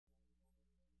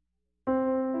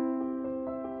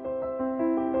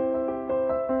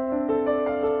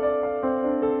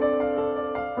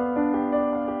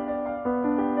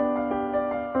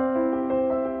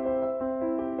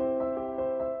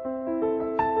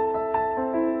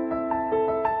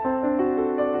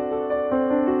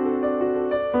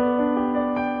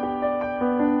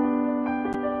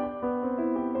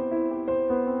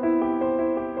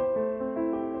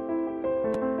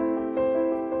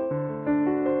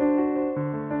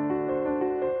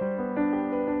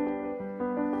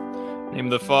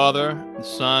name of the Father, the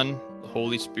Son, the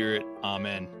Holy Spirit.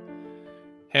 Amen.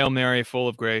 Hail Mary, full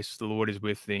of grace, the Lord is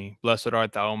with thee. Blessed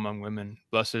art thou among women.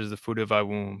 Blessed is the fruit of thy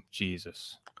womb,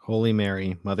 Jesus. Holy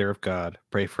Mary, Mother of God,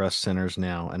 pray for us sinners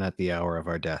now and at the hour of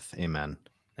our death. Amen.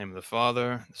 Name of the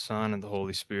Father, the Son, and the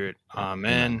Holy Spirit. Amen.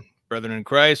 Amen. Brethren in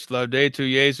Christ, Laudate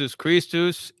Jesus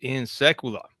Christus in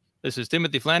secula. This is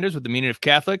Timothy Flanders with the meaning of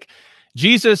Catholic.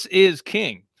 Jesus is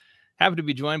King. Happy to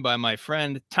be joined by my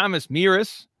friend Thomas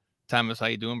Mirus. Thomas, how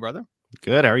you doing, brother?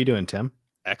 Good. How are you doing, Tim?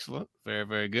 Excellent. Very,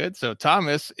 very good. So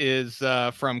Thomas is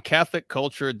from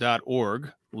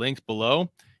CatholicCulture.org, linked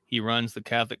below. He runs the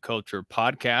Catholic Culture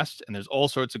podcast, and there's all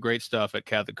sorts of great stuff at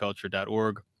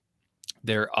CatholicCulture.org.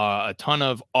 There are a ton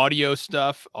of audio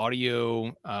stuff,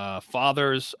 audio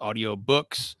fathers, audio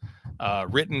books,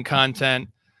 written content,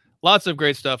 lots of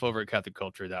great stuff over at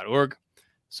CatholicCulture.org.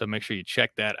 So make sure you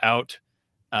check that out.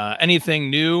 Anything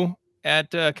new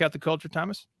at Catholic Culture,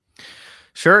 Thomas?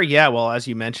 Sure. Yeah. Well, as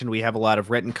you mentioned, we have a lot of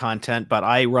written content, but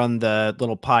I run the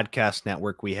little podcast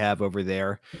network we have over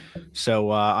there.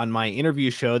 So on my interview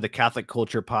show, the Catholic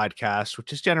Culture podcast,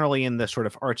 which is generally in the sort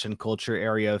of arts and culture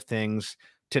area of things,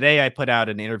 today I put out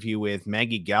an interview with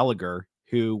Maggie Gallagher,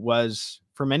 who was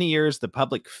for many years the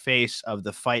public face of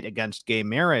the fight against gay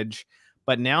marriage,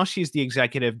 but now she's the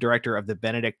executive director of the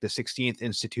Benedict XVI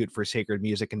Institute for Sacred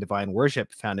Music and Divine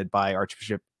Worship, founded by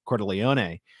Archbishop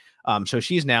Cordileone. So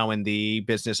she's now in the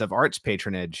business of arts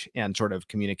patronage and sort of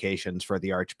communications for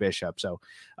the Archbishop. So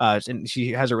and she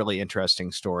has a really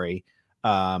interesting story.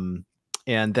 And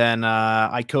then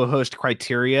I co-host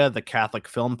Criteria, the Catholic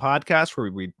film podcast,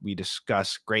 where we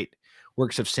discuss great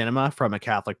works of cinema from a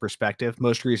Catholic perspective.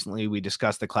 Most recently, we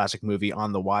discussed the classic movie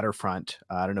On the Waterfront.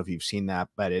 I don't know if you've seen that,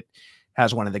 but it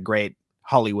has one of the great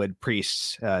Hollywood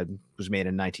priests. Was made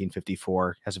in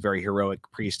 1954, has a very heroic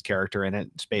priest character in it.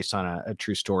 It's based on a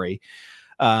true story.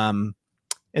 And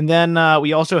then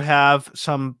we also have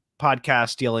some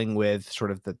podcasts dealing with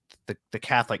sort of the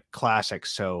Catholic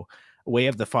classics. So Way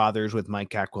of the Fathers with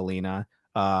Mike Aquilina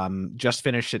just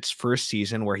finished its first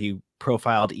season, where he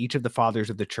profiled each of the fathers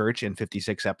of the church in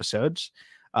 56 episodes.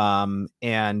 And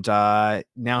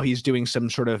now he's doing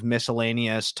some sort of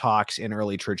miscellaneous talks in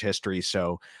early church history.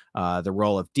 So the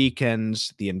role of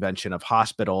deacons, the invention of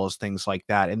hospitals, things like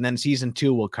that. And then season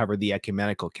 2 will cover the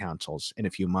ecumenical councils in a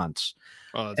few months.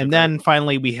 Oh, and then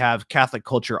finally, we have Catholic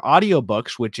Culture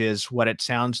audiobooks, which is what it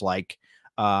sounds like.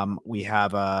 We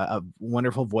have a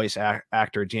wonderful voice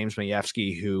actor, James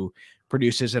Majewski, who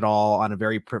produces it all on a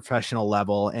very professional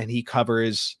level. And he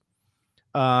covers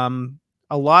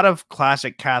a lot of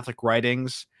classic Catholic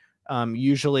writings,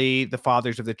 usually the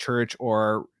fathers of the church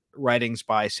or writings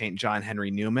by St. John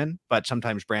Henry Newman, but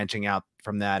sometimes branching out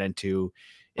from that into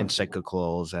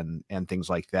encyclicals and things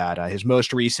like that. His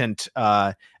most recent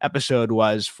episode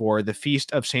was for the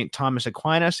Feast of St. Thomas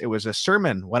Aquinas. It was a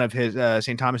sermon, one of his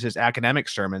St. Thomas's academic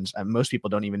sermons. Most people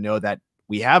don't even know that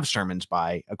we have sermons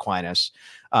by Aquinas,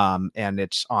 and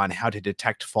it's on how to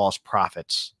detect false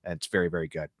prophets. It's very, very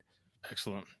good.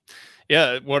 Excellent.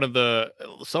 Yeah,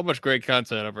 so much great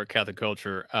content over at Catholic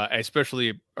Culture. I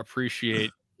especially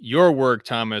appreciate your work,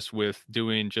 Thomas, with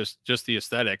doing just the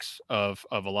aesthetics of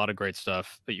a lot of great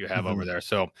stuff that you have over there.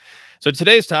 So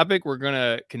today's topic, we're going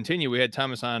to continue. We had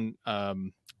Thomas on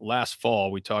last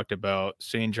fall. We talked about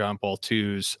St. John Paul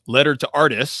II's letter to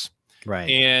artists. Right.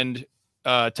 And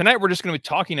tonight we're just going to be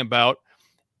talking about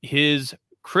his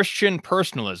Christian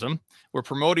personalism. We're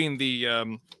promoting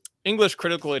the English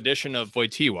critical edition of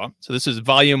Wojtyła. So this is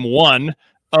volume 1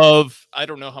 of, I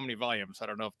don't know how many volumes. I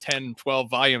don't know, 10, 12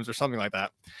 volumes or something like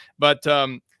that. But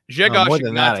Grzegorz more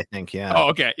than that, I think, yeah. Oh,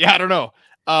 okay. Yeah, I don't know.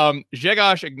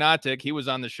 Grzegorz Ignatyk, he was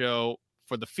on the show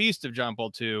for the Feast of John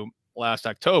Paul II last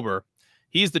October.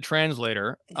 He's the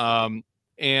translator.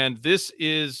 And this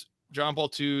is John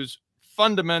Paul II's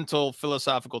fundamental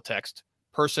philosophical text,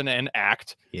 Person and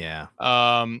Act. Yeah.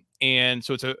 And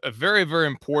so it's a very, very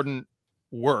important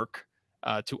work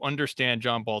to understand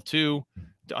John Paul II,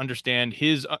 to understand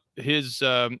his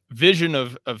vision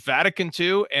of Vatican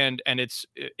II and its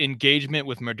engagement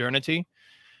with modernity.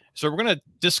 So we're going to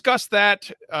discuss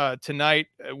that tonight.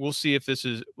 We'll see if this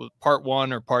is part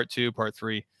 1 or part 2, part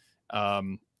 3.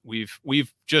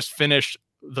 We've just finished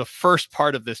the first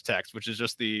part of this text, which is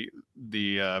just the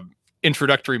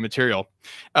introductory material.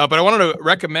 But I wanted to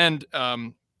recommend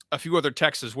a few other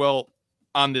texts as well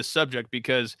on this subject,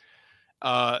 because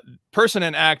Person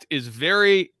and Act is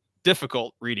very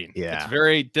difficult reading. Yeah. It's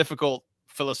very difficult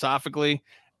philosophically.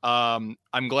 I'm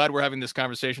glad we're having this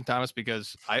conversation, Thomas,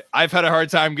 because I've had a hard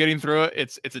time getting through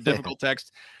it. It's a difficult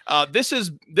text.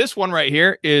 This one right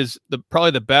here is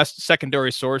probably the best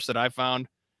secondary source that I found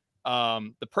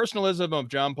The Personalism of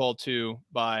John Paul II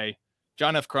by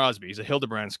John F. Crosby. He's a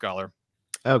Hildebrand scholar.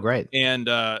 Oh, great. And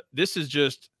this is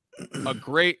just a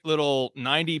great little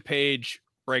 90-page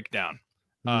breakdown.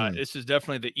 This is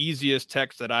definitely the easiest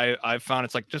text that I've found.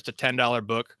 It's like just a $10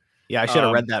 book. Yeah, I should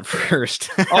have read that first.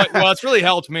 Well, it's really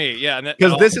helped me. Yeah,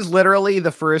 because this is literally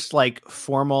the first like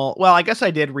formal. Well, I guess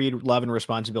I did read Love and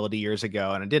Responsibility years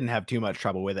ago, and I didn't have too much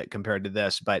trouble with it compared to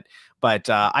this. But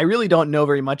I really don't know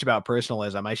very much about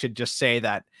personalism. I should just say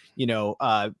that, you know,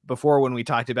 before when we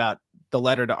talked about the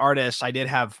letter to artists,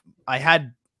 I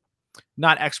had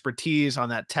not expertise on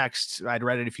that text. I'd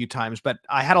read it a few times, but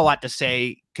I had a lot to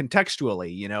say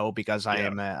contextually, you know, because I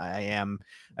am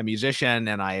a musician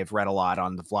and I have read a lot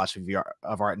on the philosophy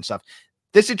of art and stuff.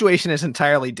 This situation is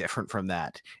entirely different from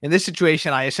that. In this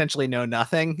situation, I essentially know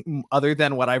nothing other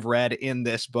than what I've read in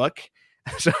this book.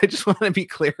 So I just want to be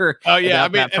clear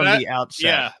about that from the outset.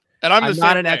 Yeah. And I'm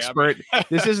not an expert.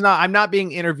 This is not, I'm not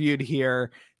being interviewed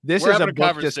here. This is a book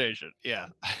conversation.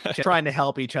 Just trying to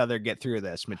help each other get through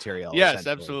this material. Yes,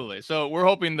 absolutely. So we're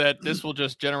hoping that this will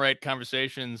just generate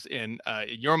conversations in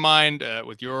your mind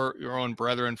with your own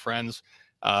brethren, friends,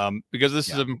 because this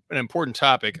is an important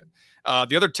topic.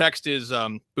 The other text is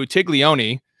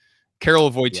Buttiglione, Carol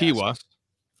of Wojtyła. Yes.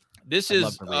 This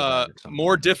is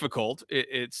more difficult.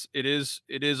 It is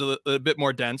a bit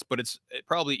more dense, but it's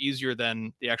probably easier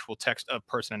than the actual text of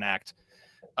Person and Act.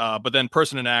 But then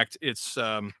Person and Act, it's,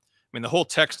 I mean, the whole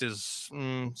text is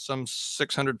some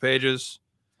 600 pages.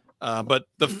 But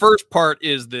the first part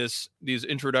is these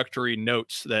introductory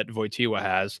notes that Wojtyła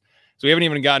has. So we haven't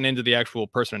even gotten into the actual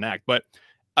Person and Act. But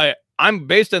I'm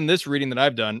based on this reading that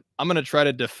I've done, I'm going to try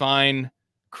to define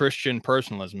Christian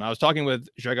personalism. I was talking with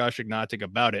Grzegorz Ignatyk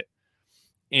about it.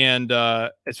 And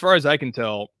as far as I can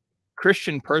tell,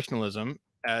 Christian personalism,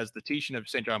 as the teaching of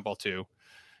St. John Paul II,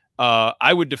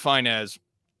 I would define as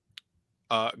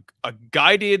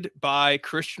guided by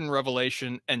Christian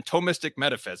revelation and Thomistic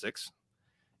metaphysics.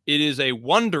 It is a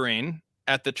wondering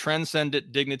at the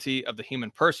transcendent dignity of the human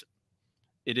person.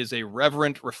 It is a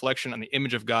reverent reflection on the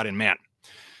image of God in man.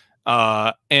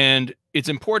 And it's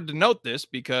important to note this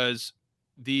because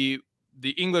the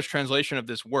English translation of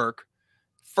this work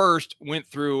first went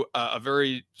through a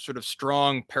very sort of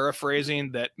strong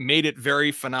paraphrasing that made it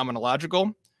very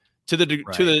phenomenological to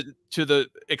the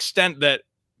extent that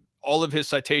all of his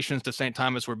citations to St.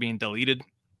 Thomas were being deleted.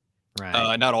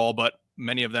 Right. Not all, but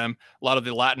many of them. A lot of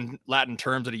the Latin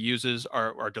terms that he uses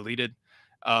are deleted.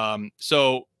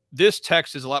 So this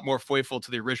text is a lot more faithful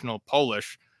to the original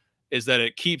Polish, is that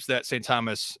it keeps that St.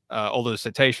 Thomas, all those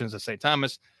citations of St.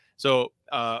 Thomas. So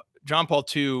John Paul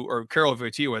II, or Karol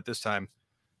Wojtyła at this time,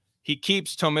 he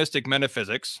keeps Thomistic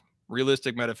metaphysics,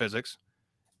 realistic metaphysics,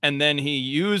 and then he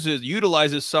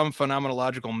utilizes some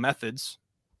phenomenological methods,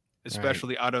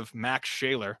 especially out of Max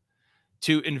Scheler,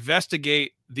 to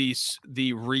investigate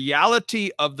the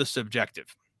reality of the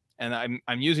subjective. And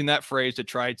I'm using that phrase to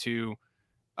try to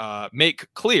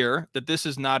make clear that this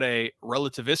is not a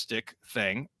relativistic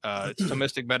thing. It's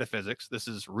Thomistic metaphysics. This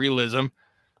is realism,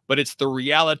 but it's the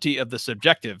reality of the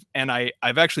subjective. And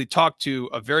I've actually talked to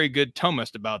a very good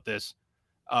Thomist about this,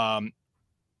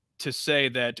 to say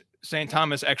that St.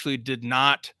 Thomas actually did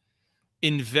not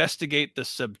investigate the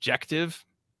subjective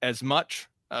as much.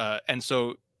 And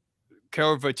so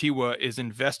Karol Wojtyła is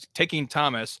taking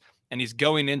Thomas and he's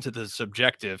going into the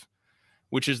subjective,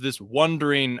 which is this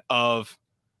wondering of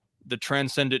the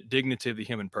transcendent dignity of the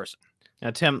human person.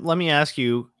 Now, Tim, let me ask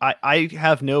you, I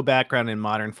have no background in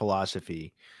modern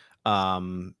philosophy,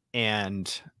 and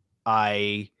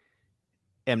I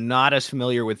am not as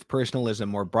familiar with personalism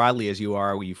more broadly as you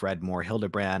are. We've read more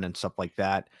Hildebrand and stuff like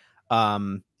that.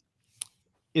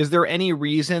 Is there any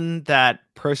reason that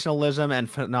personalism and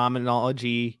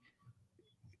phenomenology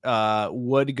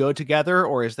would go together,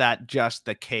 or is that just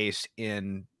the case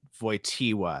in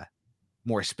Wojtyła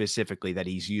more specifically, that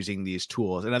he's using these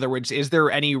tools? In other words, is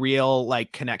there any real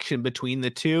like connection between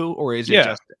the two, or is it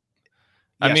just?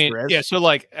 I mean, so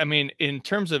like, I mean, in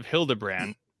terms of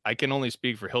Hildebrand, I can only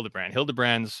speak for Hildebrand.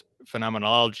 Hildebrand's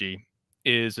phenomenology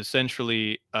is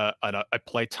essentially a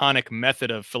Platonic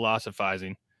method of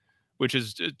philosophizing, which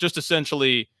is just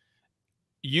essentially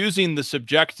using the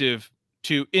subjective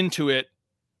to intuit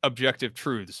objective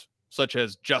truths, such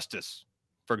as justice,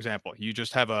 for example. You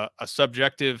just have a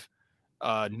subjective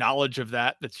knowledge of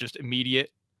that's just immediate.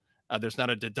 There's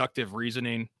not a deductive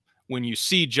reasoning when you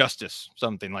see justice,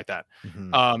 something like that.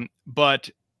 Mm-hmm. But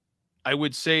I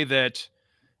would say that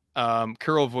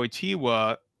Karol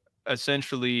Wojtyła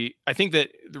essentially, I think that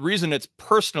the reason it's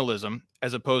personalism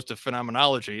as opposed to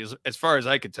phenomenology is, as far as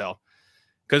I could tell,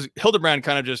 because Hildebrand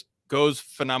kind of just goes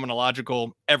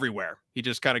phenomenological everywhere. He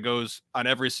just kind of goes on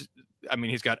I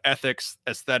mean, he's got ethics,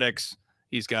 aesthetics.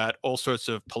 He's got all sorts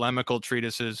of polemical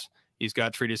treatises. He's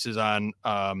got treatises on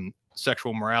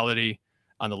sexual morality,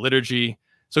 on the liturgy.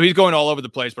 So he's going all over the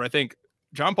place. But I think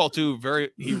John Paul II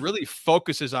he really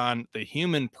focuses on the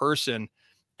human person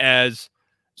as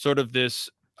sort of this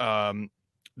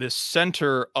this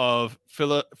center of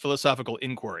philosophical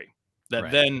inquiry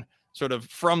that then sort of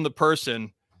from the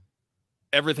person,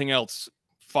 everything else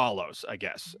follows, I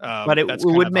guess. But it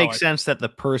would make sense that the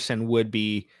person would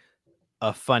be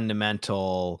a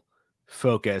fundamental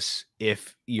focus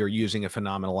if you're using a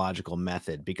phenomenological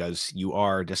method, because you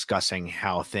are discussing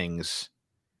how things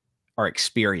are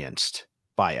experienced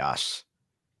by us.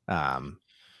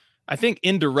 I think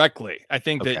indirectly, I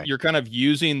think that you're kind of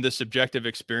using the subjective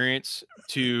experience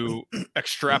to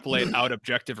extrapolate out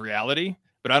objective reality,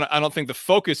 but I don't think the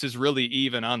focus is really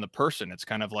even on the person. It's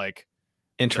kind of like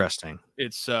interesting.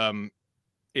 It's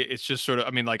just sort of,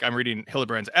 I mean, like I'm reading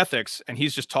Hildebrand's Ethics, and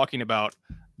he's just talking about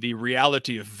the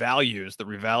reality of values,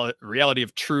 the reality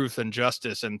of truth and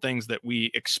justice and things that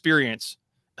we experience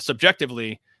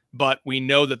subjectively, but we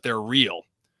know that they're real.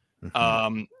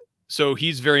 Mm-hmm. So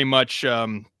he's very much,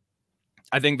 I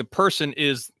think the person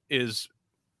is this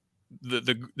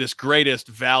greatest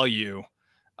value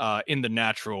in the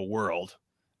natural world,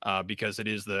 because it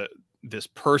is this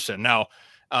person. Now,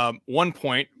 one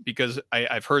point, because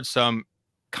I've heard some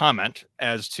comment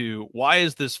as to why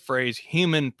is this phrase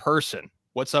human person?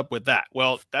 What's up with that?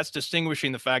 Well, that's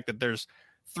distinguishing the fact that there's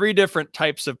 3 different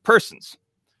types of persons.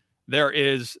 There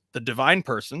is the divine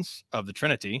persons of the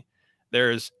Trinity,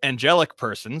 there's angelic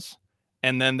persons,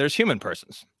 and then there's human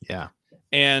persons. Yeah.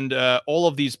 And all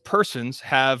of these persons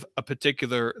have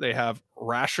they have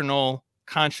rational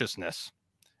consciousness,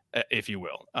 if you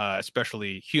will,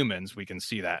 especially humans. We can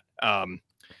see that.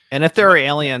 And if there are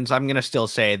aliens, I'm going to still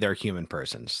say they're human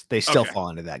persons. They still fall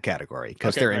into that category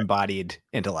because they're embodied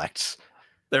intellects.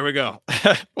 There we go.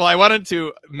 Well, I wanted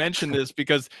to mention this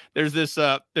because there's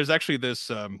actually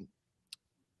this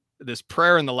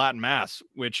prayer in the Latin Mass,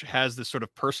 which has this sort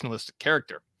of personalistic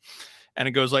character. And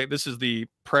it goes like, this is the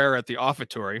prayer at the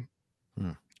offertory,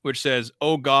 which says,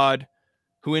 "O God,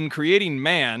 who in creating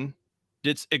man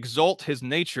didst exalt his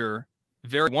nature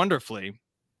very wonderfully,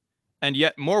 and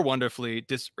yet more wonderfully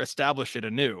establish it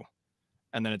anew."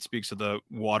 And then it speaks of the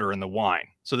water and the wine.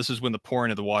 So this is when the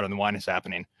pouring of the water and the wine is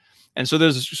happening. And so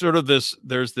there's sort of there's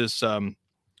this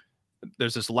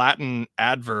Latin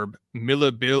adverb,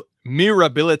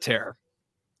 mirabiliter,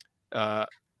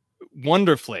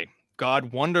 wonderfully.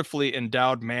 God wonderfully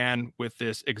endowed man with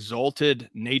this exalted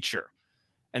nature.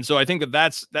 And so I think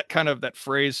that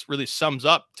phrase really sums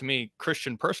up to me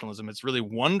Christian personalism. It's really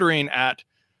wondering at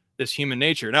this human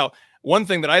nature. Now, one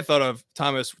thing that I thought of,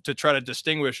 Thomas, to try to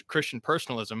distinguish Christian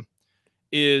personalism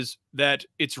is that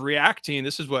it's reacting.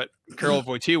 This is what Karol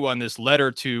Wojtyła in this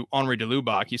letter to Henri de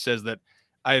Lubac, he says that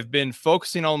I have been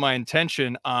focusing all my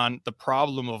attention on the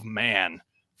problem of man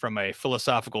from a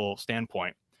philosophical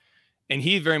standpoint. And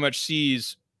he very much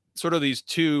sees sort of these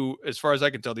 2, as far as I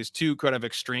can tell, these 2 kind of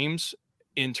extremes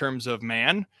in terms of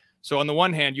man. So on the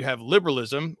one hand, you have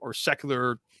liberalism or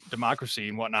secular democracy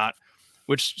and whatnot,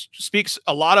 which speaks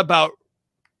a lot about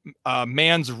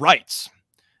man's rights,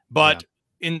 but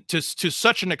to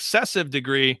such an excessive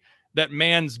degree that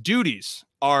man's duties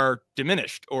are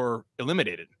diminished or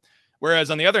eliminated.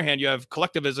 Whereas on the other hand, you have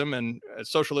collectivism and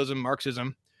socialism,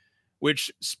 Marxism,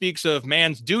 which speaks of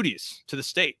man's duties to the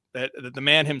state, that the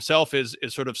man himself is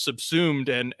sort of subsumed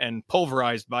and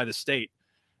pulverized by the state,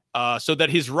 so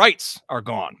that his rights are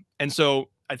gone. And so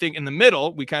I think in the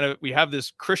middle, we have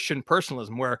this Christian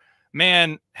personalism where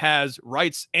man has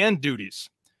rights and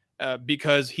duties,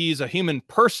 because he's a human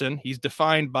person. He's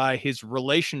defined by his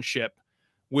relationship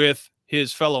with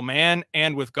his fellow man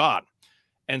and with God.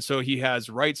 And so he has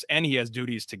rights and he has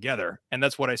duties together. And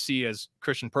that's what I see as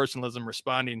Christian personalism,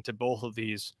 responding to both of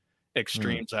these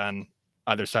extremes on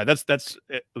either side. That's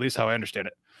at least how I understand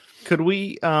it. Could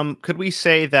we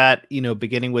say that,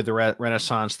 beginning with the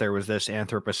Renaissance, there was this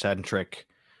anthropocentric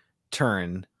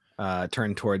turn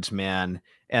towards man,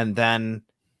 and then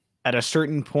at a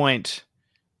certain point,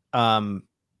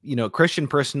 Christian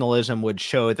personalism would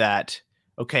show that,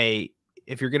 okay,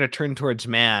 if you're going to turn towards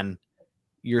man,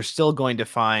 you're still going to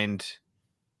find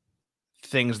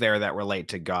things there that relate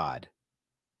to God.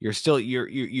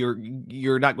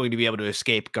 You're not going to be able to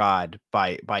escape God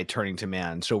by turning to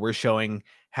man. So we're showing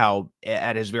how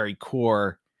at his very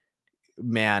core,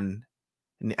 man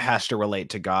has to relate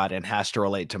to God and has to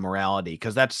relate to morality.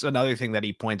 Because that's another thing that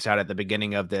he points out at the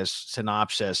beginning of this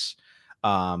synopsis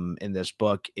in this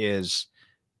book is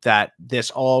that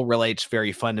this all relates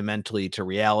very fundamentally to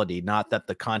reality, not that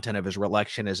the content of his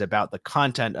election is about the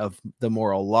content of the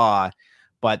moral law,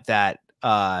 but that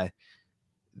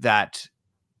that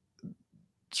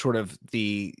sort of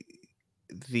the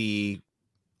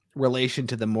relation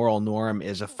to the moral norm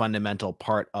is a fundamental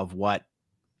part of what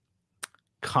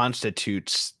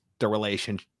constitutes the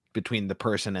relation between the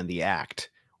person and the act,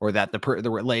 or that the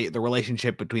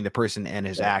relationship between the person and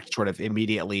his act sort of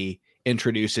immediately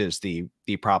introduces the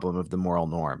problem of the moral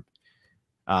norm.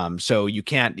 So you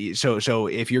can't, so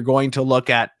if you're going to look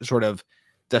at sort of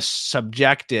the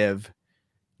subjective,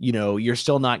 you're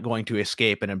still not going to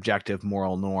escape an objective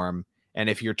moral norm. And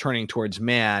if you're turning towards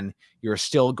man, you're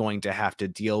still going to have to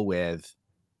deal with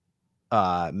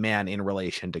man in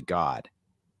relation to God.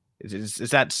 Is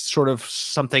that sort of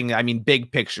something, I mean,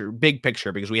 big picture,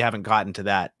 because we haven't gotten to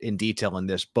that in detail in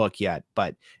this book yet,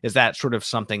 but is that sort of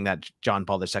something that John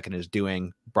Paul II is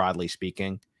doing, broadly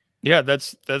speaking? Yeah,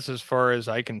 that's as far as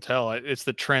I can tell. It's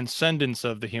the transcendence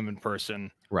of the human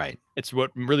person. Right. It's what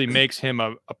really makes him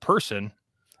a person,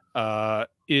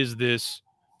 is this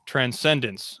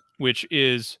transcendence, which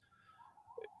is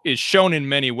shown in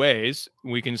many ways.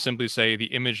 We can simply say the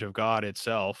image of God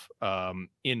itself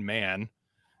in man.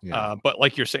 Yeah. But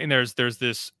like you're saying, there's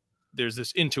this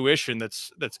intuition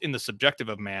that's in the subjective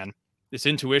of man, this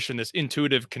intuition, this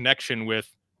intuitive connection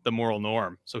with the moral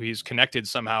norm. So he's connected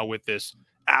somehow with this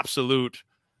absolute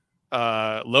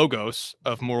logos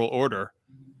of moral order,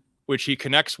 which he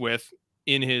connects with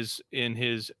in his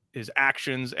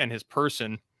actions and his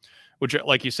person, which,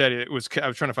 like you said, I was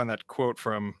trying to find that quote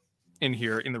from in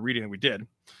here in the reading that we did.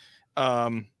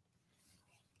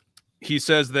 He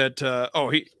says that,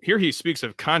 here he speaks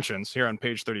of conscience here on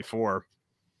page 34.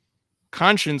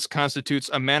 Conscience constitutes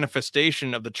a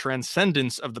manifestation of the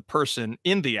transcendence of the person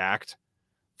in the act,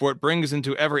 for it brings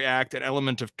into every act an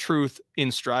element of truth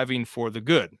in striving for the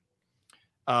good.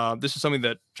 This is something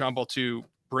that John Paul II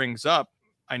brings up,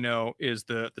 I know, is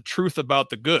the truth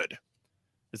about the good,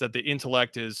 is that the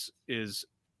intellect is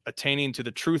attaining to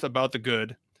the truth about the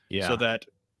good, so that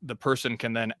the person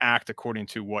can then act according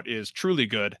to what is truly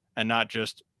good and not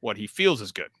just what he feels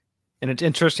is good. And it's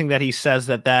interesting that he says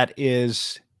that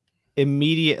is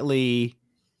immediately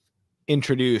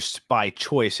introduced by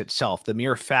choice itself. The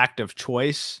mere fact of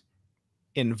choice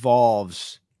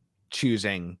involves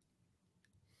choosing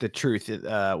the truth.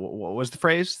 What was the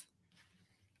phrase?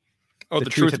 Oh, the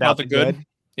truth about the good.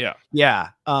 Yeah. Yeah.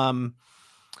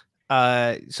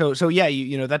 So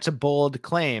yeah, that's a bold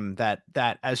claim that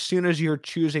as soon as you're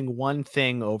choosing one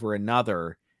thing over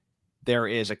another, there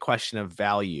is a question of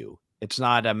value. It's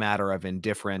not a matter of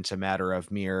indifference, a matter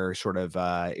of mere sort of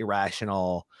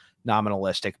irrational,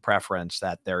 nominalistic preference,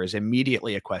 that there is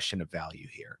immediately a question of value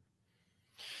here.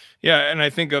 Yeah, and I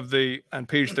think on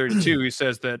page 32, he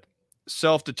says that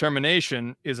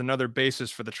self-determination is another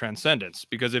basis for the transcendence,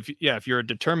 because if you're a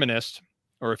determinist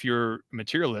or if you're a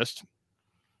materialist,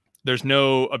 there's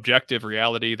no objective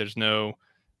reality. There's no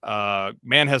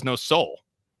man has no soul.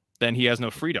 Then he has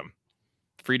no freedom.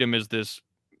 Freedom is the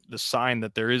sign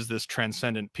that there is this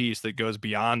transcendent peace that goes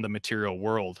beyond the material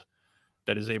world,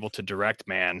 that is able to direct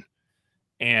man.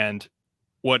 And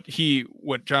what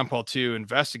John Paul II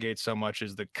investigates so much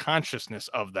is the consciousness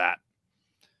of that.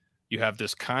 You have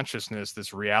this consciousness,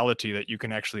 this reality that you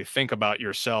can actually think about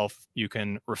yourself. You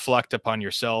can reflect upon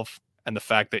yourself and the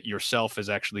fact that yourself is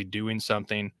actually doing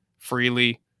something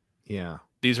freely. Yeah.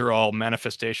 These are all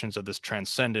manifestations of this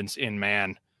transcendence in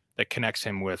man that connects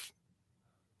him with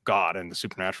God and the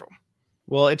supernatural.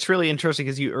 Well, it's really interesting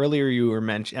because you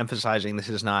were emphasizing this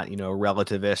is not, a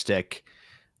relativistic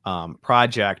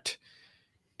project.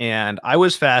 And I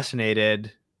was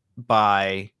fascinated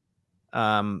by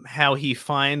how he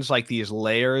finds like these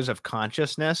layers of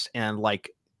consciousness and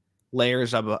like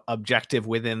layers of objective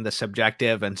within the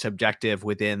subjective and subjective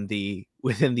within the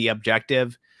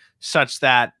objective, such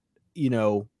that,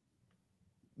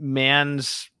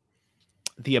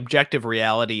 the objective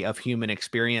reality of human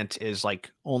experience is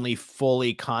like only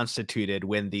fully constituted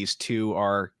when these two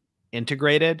are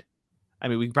integrated. I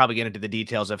mean, we can probably get into the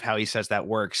details of how he says that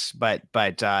works, but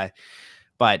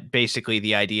basically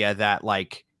the idea that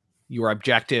like your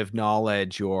objective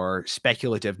knowledge, your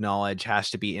speculative knowledge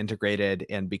has to be integrated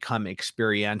and become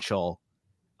experiential.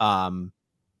 And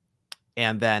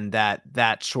then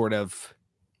that sort of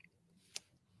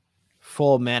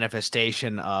full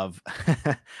manifestation of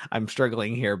I'm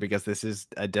struggling here because this is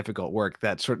a difficult work,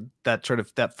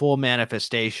 that full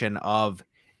manifestation of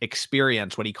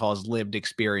experience, what he calls lived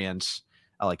experience,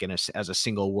 like as a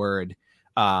single word,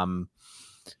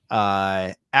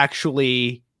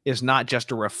 actually is not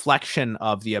just a reflection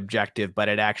of the objective, but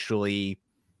it actually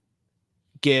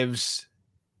gives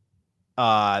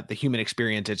the human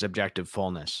experience its objective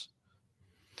fullness.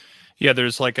 Yeah,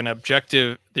 there's like an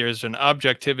objective, there's an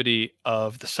objectivity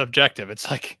of the subjective.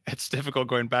 It's like, it's difficult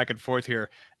going back and forth here.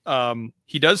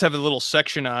 He does have a little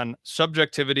section on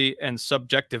subjectivity and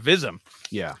subjectivism.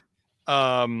 Yeah.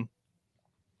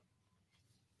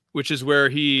 Which is where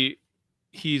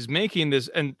he's making this,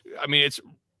 and I mean, it's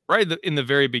right in the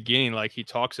very beginning, like he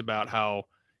talks about how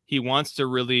he wants to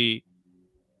really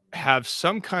have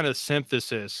some kind of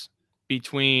synthesis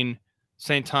between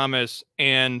St. Thomas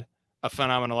and a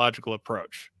phenomenological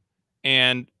approach.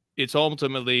 And it's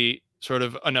ultimately sort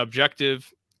of an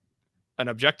objective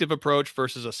approach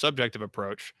versus a subjective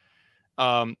approach.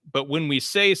 But when we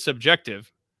say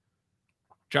subjective,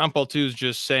 John Paul II is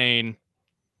just saying,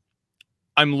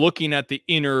 I'm looking at the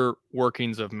inner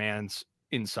workings of man's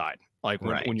inside. Like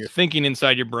when you're thinking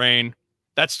inside your brain,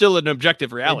 that's still an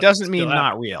objective reality. It doesn't mean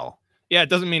not real. Yeah, it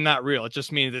doesn't mean not real. It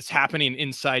just means it's happening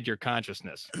inside your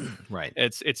consciousness. Right.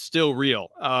 It's still real.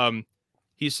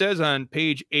 He says on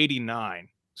page 89,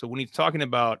 so when he's talking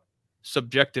about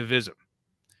subjectivism,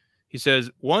 he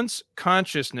says, once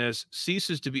consciousness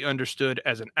ceases to be understood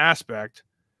as an aspect,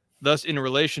 thus in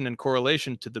relation and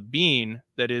correlation to the being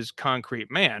that is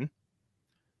concrete man.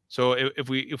 So if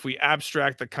we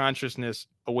abstract the consciousness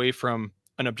away from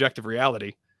an objective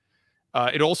reality,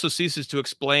 it also ceases to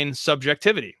explain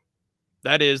subjectivity.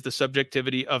 That is the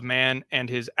subjectivity of man and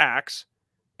his acts,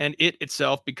 and it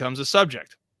itself becomes a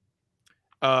subject.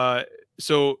 And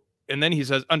then he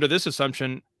says, under this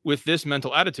assumption, with this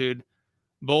mental attitude,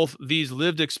 both these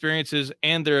lived experiences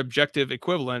and their objective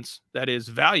equivalents, that is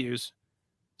values,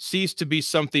 cease to be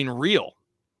something real.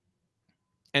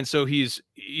 And so he's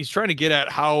trying to get at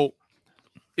how,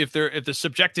 if the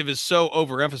subjective is so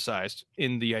overemphasized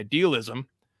in the idealism,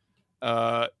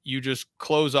 you just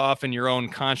close off in your own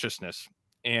consciousness,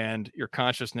 and your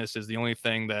consciousness is the only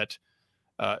thing that,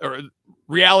 or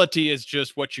reality is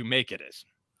just what you make it is.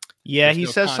 Yeah, there's he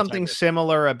says something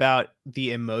similar about the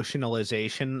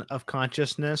emotionalization of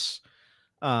consciousness.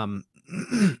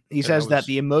 He says that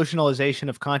the emotionalization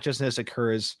of consciousness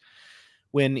occurs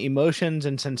when emotions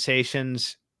and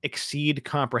sensations exceed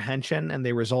comprehension and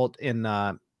they result in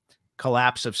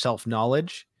collapse of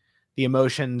self-knowledge. The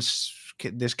emotions,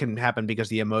 this can happen because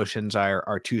the emotions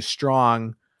are too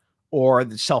strong, or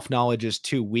the self-knowledge is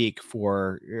too weak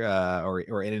for,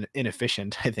 or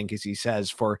inefficient, I think, as he says,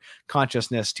 for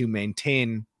consciousness to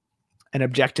maintain an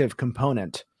objective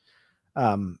component.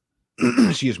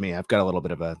 Excuse me, I've got a little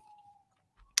bit of a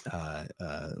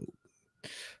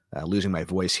losing my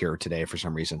voice here today for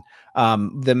some reason.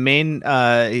 But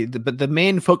the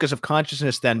main focus of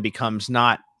consciousness then becomes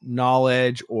not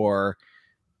knowledge or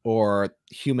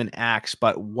human acts,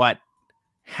 but what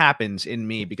happens in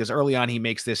me, because early on he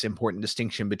makes this important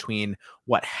distinction between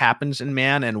what happens in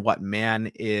man and what man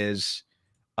is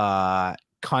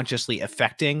consciously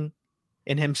affecting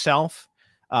in himself.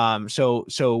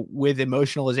 So with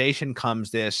emotionalization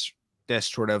comes this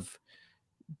sort of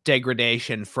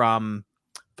degradation from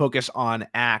focus on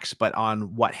acts, but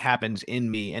on what happens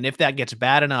in me. And if that gets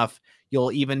bad enough,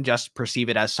 you'll even just perceive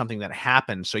it as something that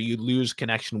happens. So you lose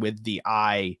connection with the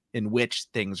I in which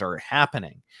things are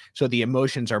happening. So the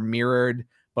emotions are mirrored,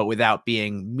 but without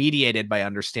being mediated by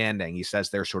understanding. He says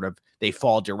they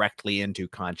fall directly into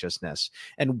consciousness.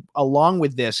 And along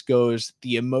with this goes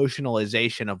the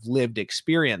emotionalization of lived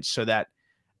experience, so that,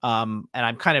 and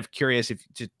I'm kind of curious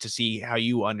to see how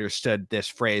you understood this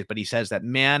phrase, but he says that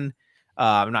man,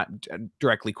 I'm not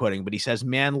directly quoting, but he says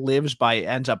man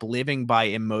ends up living by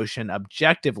emotion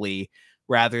objectively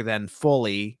rather than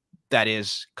fully, that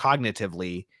is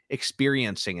cognitively,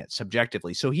 experiencing it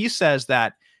subjectively. So he says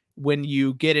that when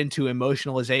you get into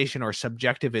emotionalization or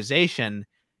subjectivization,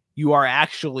 you are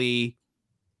actually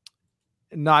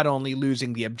not only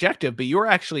losing the objective, but you're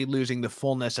actually losing the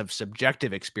fullness of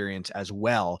subjective experience as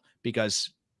well,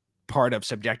 because part of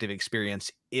subjective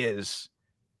experience is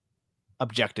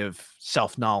objective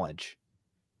self-knowledge.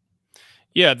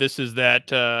 Yeah, this is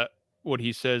that what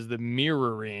he says, the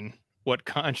mirroring. What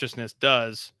consciousness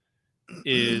does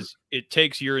is it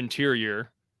takes your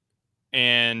interior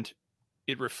and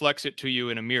it reflects it to you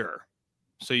in a mirror.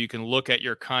 So you can look at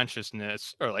your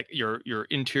consciousness, or like your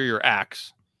interior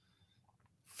acts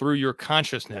through your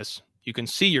consciousness. You can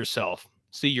see yourself,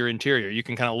 see your interior. You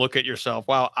can kind of look at yourself.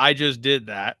 Wow, I just did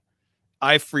that.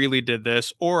 I freely did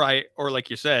this. Or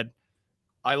like you said,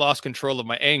 I lost control of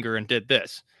my anger and did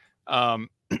this.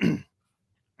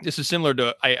 This is similar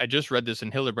to, I just read this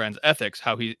in Hildebrand's Ethics,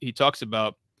 how he talks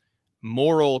about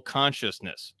moral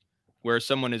consciousness, where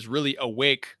someone is really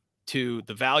awake to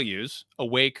the values,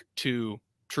 awake to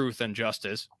truth and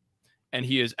justice, and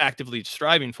he is actively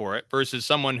striving for it, versus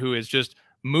someone who is just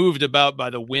moved about by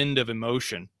the wind of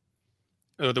emotion,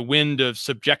 or the wind of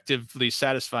subjectively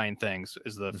satisfying things,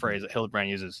 is the phrase that Hildebrand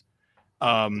uses.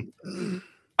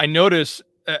 I notice,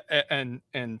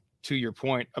 and to your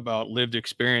point about lived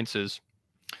experiences,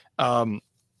 on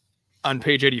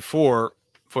page 84,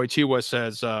 Wojtyła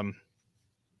says,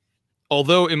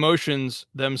 although emotions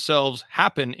themselves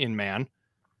happen in man,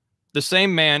 the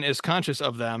same man is conscious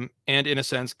of them and, in a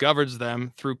sense, governs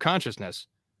them through consciousness.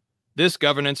 This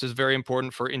governance is very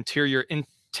important for interior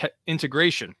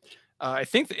integration. I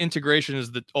think the integration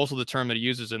is also the term that he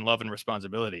uses in Love and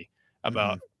Responsibility,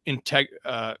 about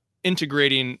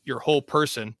integrating your whole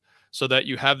person so that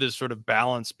you have this sort of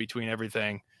balance between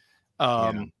everything.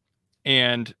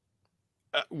 And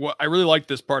what I really like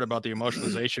this part about the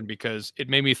emotionalization, because it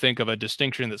made me think of a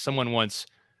distinction that someone once,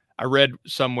 I read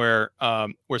somewhere,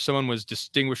 where someone was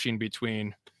distinguishing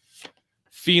between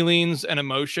feelings and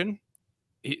emotion.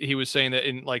 He was saying that,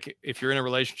 in, like, if you're in a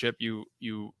relationship,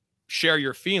 you share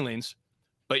your feelings,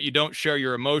 but you don't share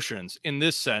your emotions, in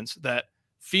this sense that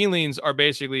feelings are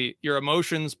basically your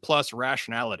emotions plus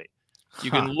rationality.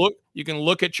 You can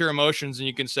look at your emotions and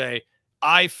you can say,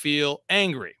 I feel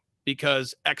angry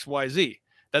because XYZ.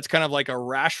 That's kind of like a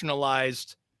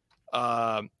rationalized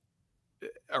emotion,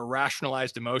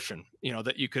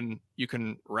 that you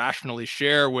can rationally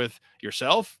share with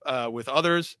yourself, with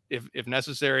others, if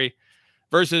necessary,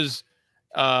 versus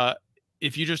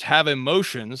if you just have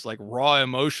emotions, like raw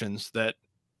emotions that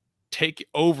take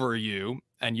over you,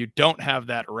 and you don't have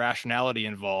that rationality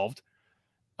involved,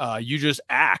 you just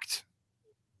act,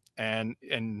 and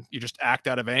you just act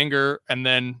out of anger, and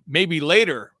then maybe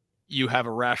later you have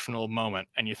a rational moment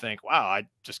and you think, wow, I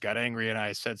just got angry and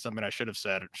I said something I should have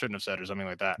said or shouldn't have said, or something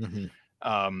like that.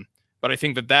 But I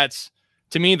think that's,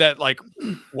 to me, that, like,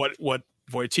 what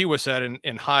Wojtyła said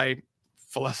in high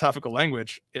philosophical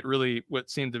language, it really what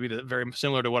seemed to be very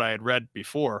similar to what I had read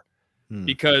before.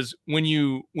 Because when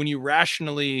you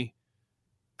rationally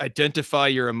identify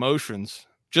your emotions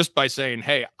just by saying,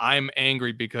 hey, I'm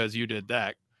angry because you did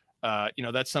that,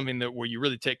 that's something that where you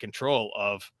really take control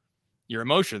of your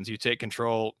emotions. You take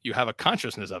control, you have a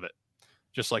consciousness of it,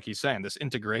 just like he's saying, this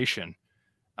integration,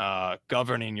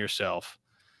 governing yourself.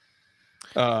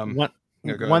 One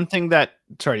thing that,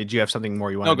 sorry, did you have something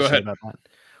more you wanted to say about that?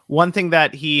 One thing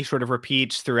that he sort of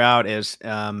repeats throughout is,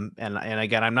 and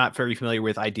again, I'm not very familiar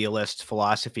with idealist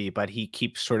philosophy, but he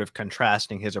keeps sort of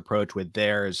contrasting his approach with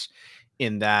theirs,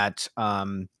 in that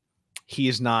he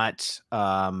is not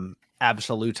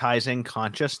absolutizing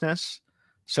consciousness.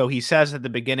 So he says at the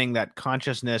beginning that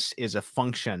consciousness is a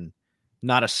function,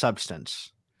 not a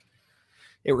substance.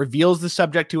 It reveals the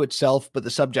subject to itself, but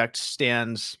the subject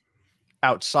stands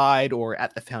outside or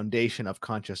at the foundation of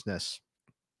consciousness.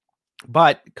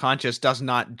 But conscious does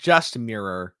not just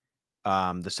mirror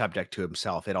the subject to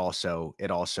himself. It also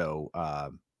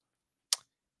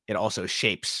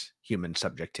shapes human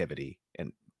subjectivity,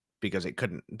 and precisely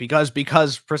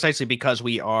because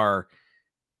we are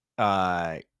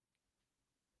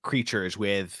creatures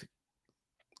with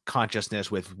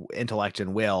consciousness, with intellect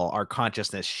and will, our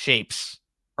consciousness shapes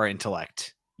our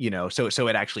intellect. So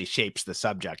it actually shapes the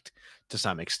subject to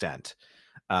some extent.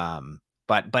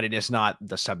 But it is not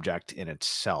the subject in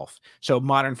itself. So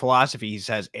modern philosophy, he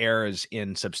says, errs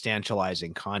in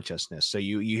substantializing consciousness. So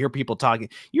you hear people talking,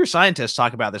 your scientists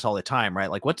talk about this all the time, right?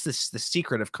 Like, what's the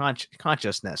secret of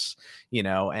consciousness?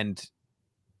 And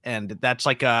that's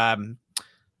like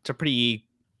it's a pretty,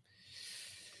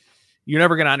 you're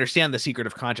never going to understand the secret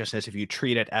of consciousness if you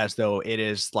treat it as though it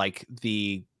is like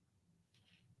the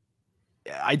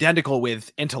identical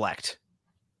with intellect.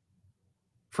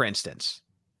 For instance,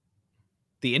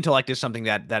 the intellect is something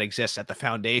that exists at the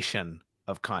foundation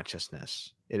of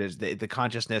consciousness. It is the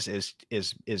consciousness is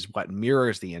what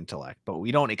mirrors the intellect, but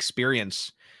we don't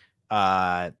experience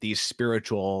these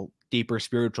deeper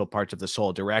spiritual parts of the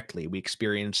soul directly. We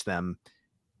experience them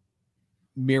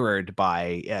mirrored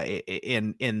by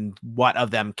in what of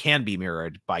them can be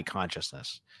mirrored by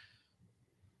consciousness.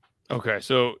 Okay,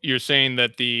 so you're saying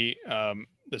that the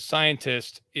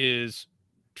scientist is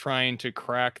trying to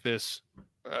crack this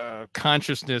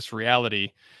consciousness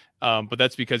reality, but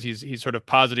that's because he's sort of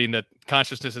positing that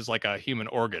consciousness is like a human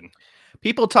organ.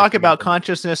 People talk about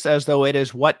consciousness as though it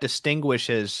is what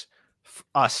distinguishes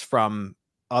us from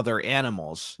other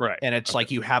animals, right? And it's like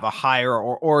you have a higher,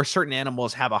 or certain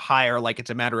animals have a higher, like it's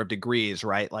a matter of degrees,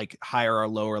 right? Like higher or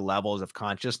lower levels of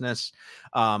consciousness.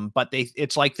 But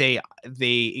it's like they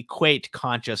equate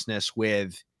consciousness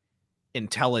with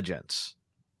intelligence.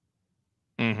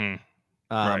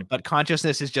 Right. But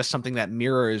consciousness is just something that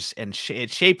mirrors and it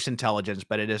shapes intelligence,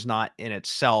 but it is not in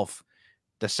itself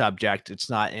the subject. It's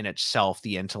not in itself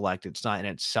the intellect. It's not in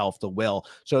itself the will.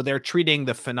 So they're treating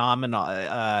the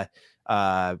phenomena,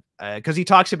 because he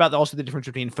talks about also the difference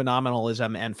between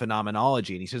phenomenalism and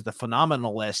phenomenology. And he says the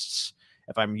phenomenalists,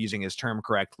 if I'm using his term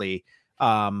correctly,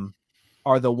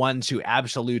 are the ones who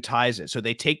absolutize it. So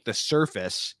they take the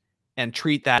surface and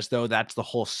treat that as though that's the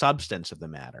whole substance of the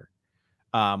matter.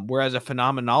 Whereas a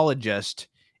phenomenologist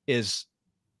is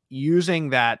using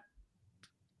that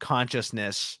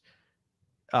consciousness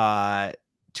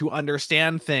to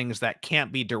understand things that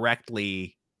can't be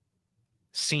directly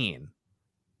seen,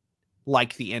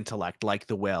 like the intellect, like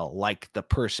the will, like the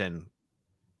person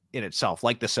in itself,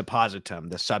 like the suppositum,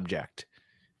 the subject.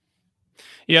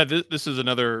 Yeah, this is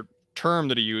another term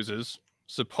that he uses,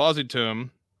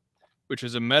 suppositum, which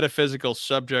is a metaphysical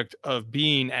subject of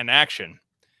being and action.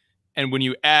 And when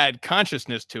you add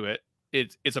consciousness to it,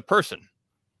 it's a person.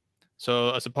 So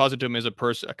a suppositum is a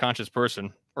conscious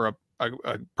person, or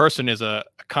a person is a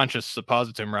conscious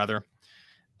suppositum, rather.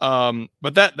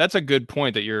 But that's a good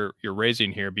point that you're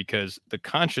raising here, because the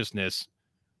consciousness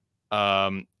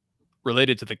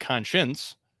related to the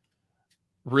conscience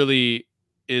really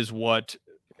is what,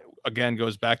 again,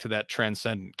 goes back to that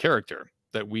transcendent character,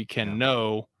 that we can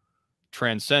know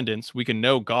transcendence, we can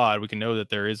know God, we can know that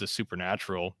there is a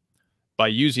supernatural by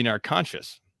using our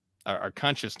consciousness.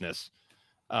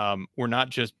 We're not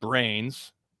just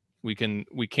brains. We can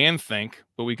think,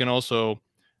 but we can also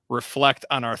reflect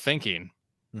on our thinking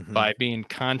by being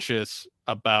conscious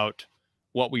about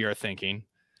what we are thinking.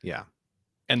 Yeah.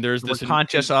 And there's we're this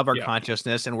conscious of our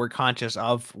consciousness, and we're conscious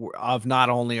of not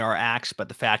only our acts, but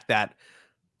the fact that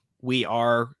we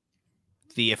are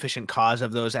the efficient cause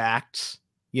of those acts.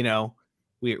 You know,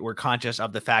 we're conscious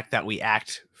of the fact that we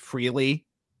act freely,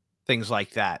 things like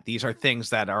that. These are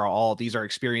things that are these are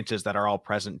experiences that are all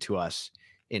present to us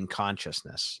in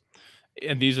consciousness.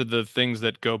 And these are the things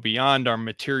that go beyond our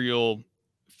material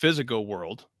physical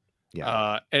world.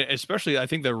 Yeah. Especially, I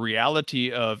think, the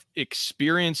reality of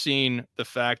experiencing the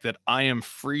fact that I am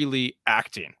freely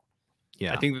acting.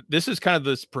 Yeah. I think that this is kind of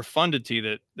this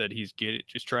profundity that he's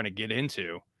just trying to get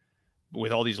into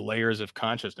with all these layers of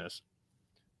consciousness.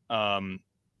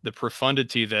 The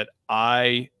profundity that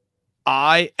I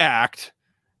act,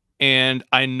 and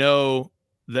I know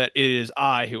that it is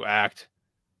I who act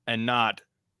and not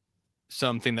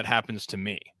something that happens to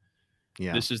me.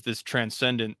 Yeah. This is this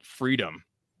transcendent freedom.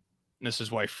 And this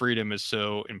is why freedom is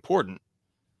so important,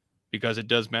 because it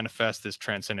does manifest this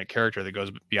transcendent character that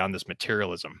goes beyond this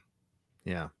materialism.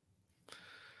 Yeah.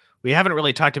 We haven't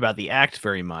really talked about the act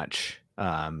very much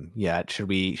yet. Should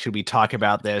we talk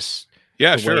about this?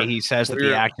 Yeah, the sure. way he says that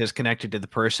the act is connected to the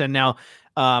person. Now,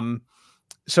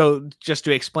 so just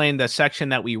to explain, the section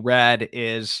that we read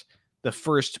is the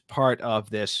first part of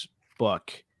this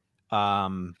book,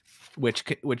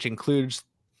 which includes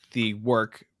the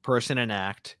work Person and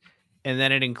Act, and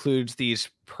then it includes these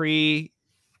pre-Person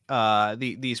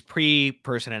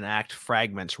and Act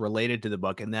fragments related to the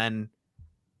book, and then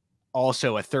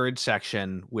also a third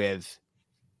section with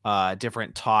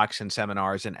different talks and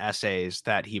seminars and essays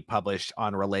that he published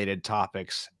on related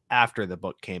topics after the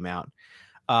book came out.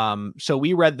 So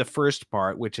we read the first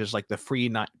part, which is like the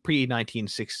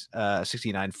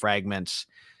pre-1969 fragments.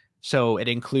 So it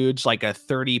includes like a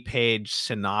 30-page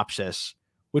synopsis,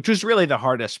 which was really the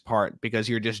hardest part, because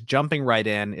you're just jumping right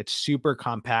in. It's super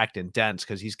compact and dense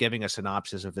because he's giving a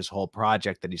synopsis of his whole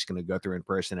project that he's going to go through in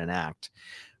Person and Act.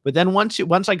 But then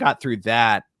once I got through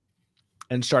that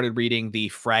and started reading the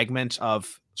fragments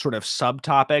of sort of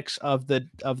subtopics of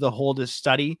the whole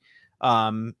study,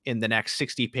 in the next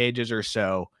 60 pages or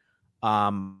so,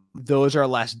 those are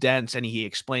less dense, and he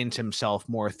explains himself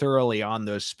more thoroughly on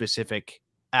those specific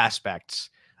aspects.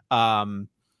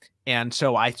 And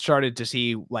so I started to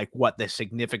see like what the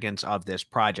significance of this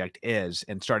project is,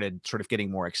 and started sort of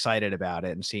getting more excited about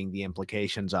it and seeing the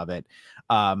implications of it.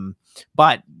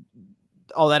 But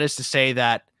all that is to say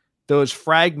that those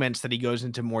fragments that he goes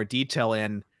into more detail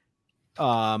in,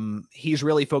 he's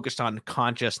really focused on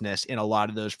consciousness in a lot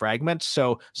of those fragments.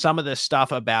 So some of the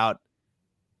stuff about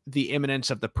the immanence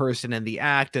of the person and the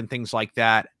act and things like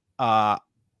that, I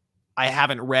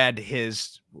haven't read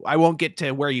I won't get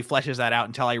to where he fleshes that out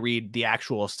until I read the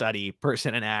actual study,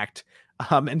 Person and Act.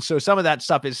 And so some of that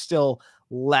stuff is still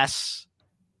less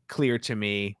clear to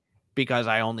me, because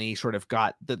I only sort of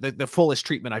got the fullest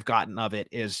treatment I've gotten of it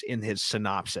is in his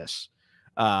synopsis.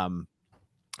 So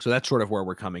that's sort of where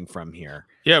we're coming from here.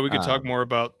 Yeah, we could talk more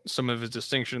about some of his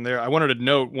distinction there. I wanted to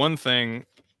note one thing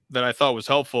that I thought was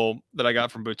helpful that I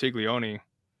got from Bottiglione,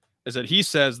 is that he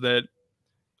says that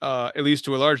at least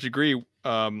to a large degree,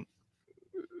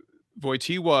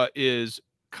 Wojtyła is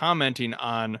commenting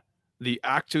on the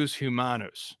actus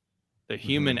humanus, the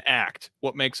human act,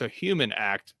 what makes a human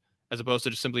act, as opposed to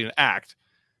just simply an act,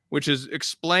 which is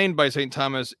explained by St.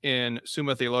 Thomas in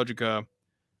Summa Theologica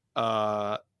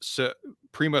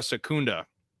Prima Secunda.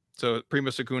 So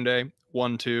Prima Secundae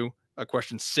 1-2,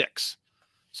 question 6.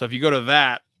 So if you go to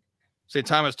that, St.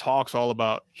 Thomas talks all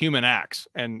about human acts,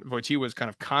 and Wojtyła was kind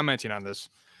of commenting on this.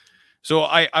 So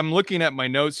I'm looking at my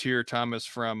notes here, Thomas,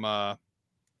 from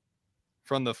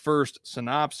the first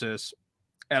synopsis,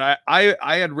 and I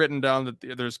had written down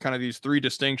that there's kind of these three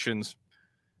distinctions.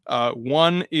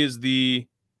 One is the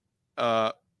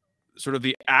sort of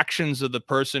the actions of the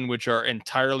person which are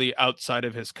entirely outside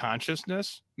of his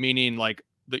consciousness, meaning like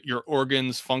your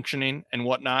organs functioning and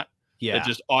whatnot. Yeah. That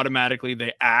just automatically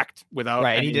they act without.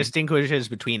 Right. And he distinguishes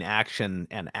between action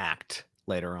and act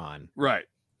later on. Right.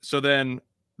 So then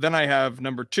I have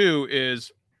number 2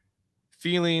 is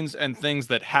feelings and things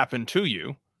that happen to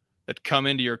you that come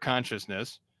into your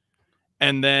consciousness.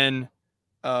 And then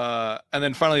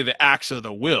finally the acts of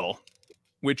the will,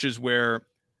 which is where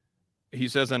he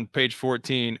says on page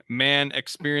 14, man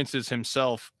experiences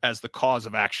himself as the cause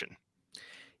of action.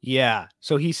 Yeah.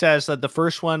 So he says that the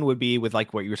first one would be with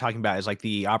like what you were talking about is like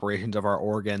the operations of our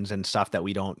organs and stuff that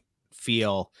we don't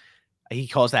feel. He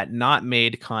calls that not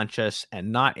made conscious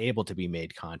and not able to be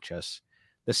made conscious.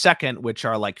 The second, which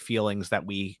are like feelings that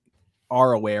we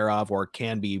are aware of or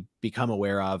can become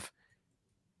aware of,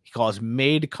 he calls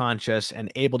made conscious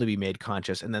and able to be made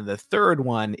conscious. And then the third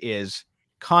one is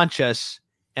conscious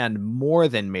and more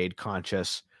than made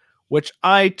conscious, which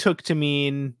I took to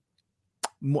mean,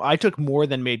 I took more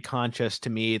than made conscious to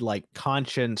me like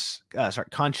conscious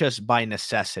by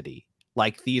necessity.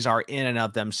 Like these are in and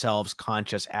of themselves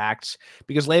conscious acts,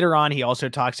 because later on he also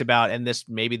talks about, and this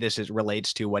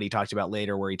relates to what he talks about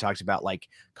later, where he talks about like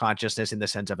consciousness in the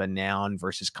sense of a noun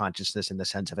versus consciousness in the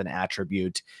sense of an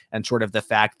attribute, and sort of the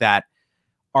fact that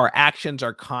our actions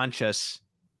are conscious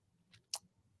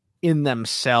in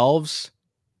themselves.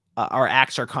 Our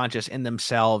acts are conscious in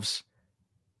themselves.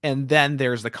 And then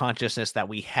there's the consciousness that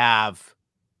we have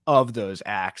of those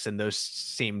acts. And those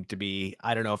seem to be,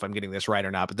 I don't know if I'm getting this right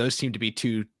or not, but those seem to be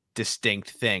two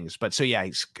distinct things. But so, yeah,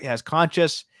 he has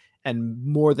conscious and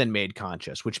more than made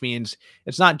conscious, which means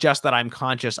it's not just that I'm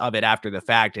conscious of it after the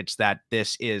fact. It's that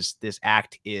this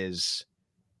act is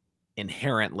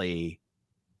inherently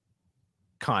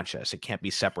conscious. It can't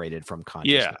be separated from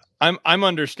consciousness. Yeah. I'm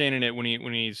understanding it when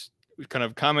he's kind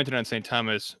of commented on St.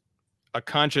 Thomas. A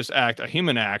conscious act, a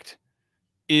human act,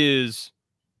 is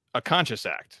a conscious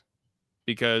act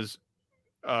because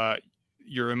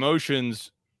your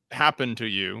emotions happen to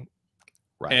you,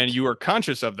 right, and you are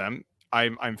conscious of them.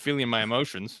 I'm feeling my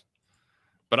emotions,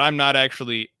 but I'm not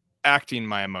actually acting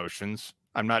my emotions.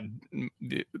 I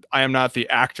am not the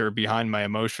actor behind my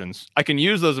emotions. I can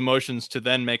use those emotions to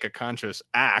then make a conscious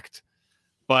act,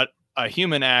 but a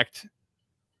human act,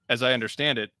 as I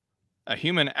understand it, a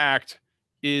human act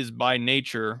is by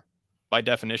nature, by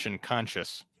definition,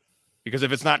 conscious. Because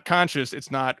if it's not conscious, it's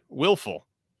not willful.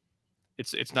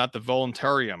 It's not the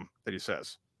voluntarium that he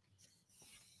says.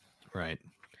 Right.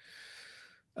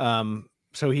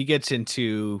 So he gets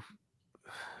into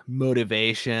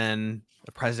motivation,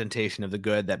 the presentation of the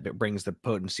good that brings the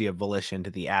potency of volition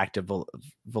to the act of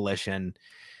volition.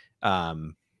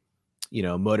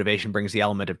 Motivation brings the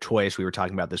element of choice. We were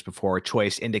talking about this before.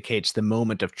 Choice indicates the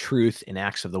moment of truth in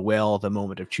acts of the will, the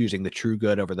moment of choosing the true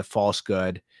good over the false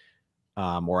good.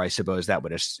 Or I suppose that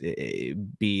would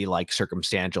be like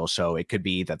circumstantial. So it could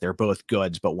be that they're both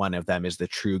goods, but one of them is the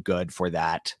true good for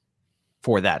that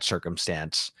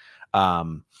circumstance.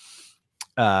 And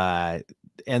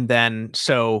then,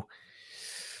 so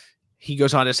he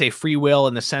goes on to say free will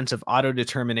in the sense of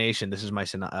autodetermination. This is my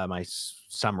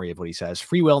summary of what he says.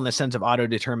 Free will in the sense of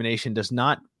autodetermination does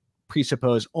not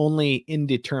presuppose only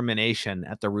indetermination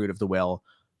at the root of the will,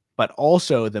 but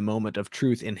also the moment of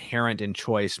truth inherent in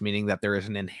choice, meaning that there is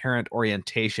an inherent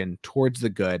orientation towards the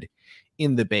good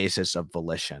in the basis of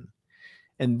volition.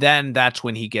 And then that's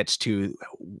when he gets to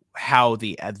how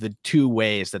the two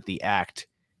ways that the act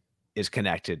is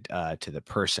connected to the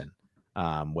person,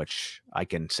 which I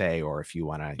can say, or if you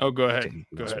want to. Oh, go ahead.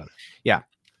 Go ahead. Yeah.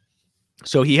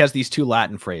 So he has these two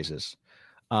Latin phrases.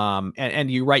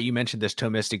 And you're right. You mentioned this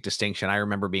Thomistic distinction. I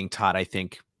remember being taught, I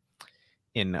think,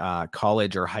 in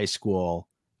college or high school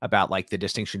about like the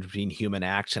distinction between human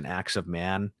acts and acts of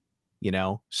man,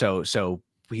 so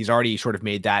he's already sort of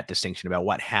made that distinction about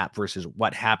what versus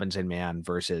what happens in man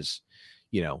versus,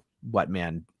 what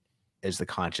man is the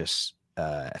conscious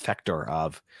effector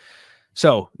of.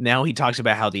 So now he talks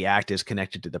about how the act is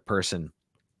connected to the person.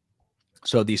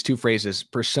 So these two phrases,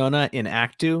 persona in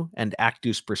actu and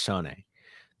actus personae.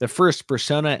 The first,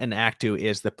 persona in actu,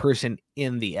 is the person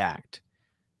in the act,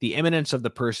 the immanence of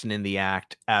the person in the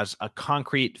act as a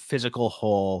concrete physical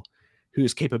whole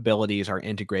whose capabilities are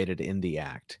integrated in the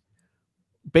act.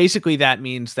 Basically, that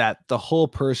means that the whole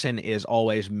person is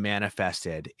always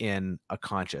manifested in a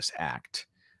conscious act.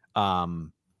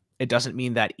 It doesn't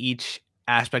mean that each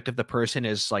aspect of the person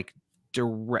is like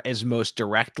is most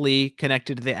directly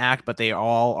connected to the act, but they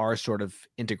all are sort of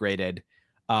integrated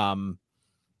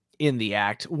in the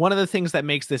act. One of the things that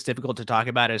makes this difficult to talk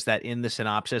about is that in the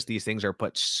synopsis, these things are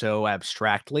put so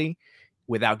abstractly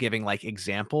without giving like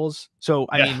examples. So,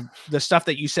 I Yeah. mean, the stuff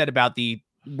that you said about the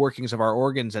workings of our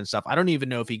organs and stuff, I don't even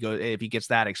know if he gets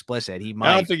that explicit. He I don't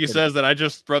might. think he says that. I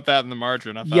just wrote that in the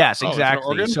margin. I thought, Yes, oh, it's an exactly.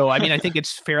 organ. So, I mean, I think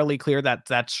it's fairly clear that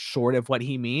that's sort of what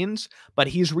he means, but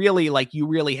he's really like, you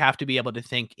really have to be able to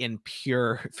think in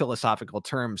pure philosophical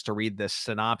terms to read this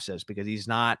synopsis, because he's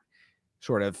not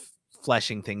sort of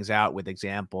fleshing things out with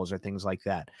examples or things like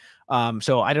that.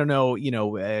 So I don't know,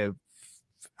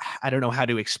 I don't know how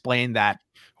to explain that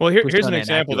Well, here's an persona and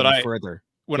example actu that any further.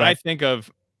 when Go I ahead. think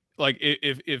of, like,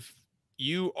 if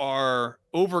you are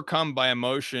overcome by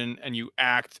emotion and you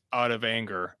act out of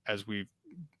anger, as we've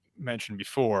mentioned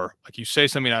before, like you say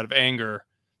something out of anger,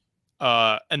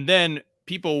 and then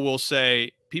people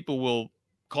will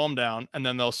calm down, and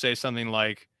then they'll say something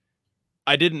like,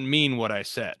 I didn't mean what I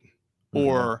said, Mm-hmm.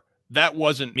 or that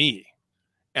wasn't me.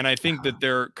 And I think that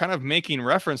they're kind of making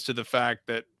reference to the fact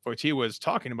that Wojtyła was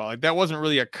talking about, like, that wasn't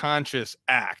really a conscious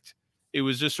act. It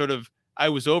was just sort of, I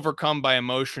was overcome by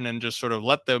emotion and just sort of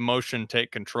let the emotion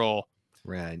take control.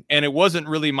 Right. And it wasn't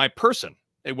really my person.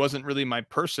 It wasn't really my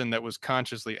person that was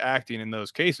consciously acting in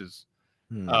those cases.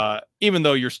 Hmm. Even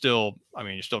though you're still, I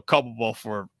mean, you're still culpable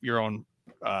for your own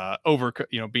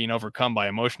being overcome by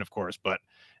emotion, of course, but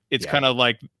it's Yeah. kind of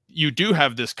like you do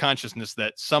have this consciousness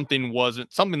that something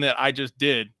that I just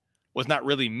did was not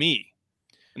really me.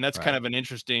 And that's kind Right. of an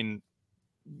interesting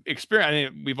experience. I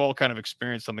mean, we've all kind of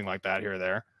experienced something like that here or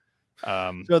there. So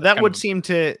That's that kind would of, seem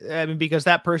to, I mean, because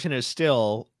that person is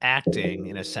still acting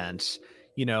in a sense,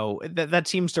 that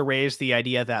seems to raise the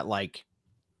idea that, like,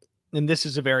 and this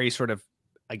is a very sort of,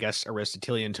 I guess,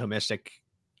 Aristotelian Thomistic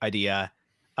idea,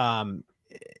 um,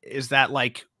 is that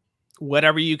like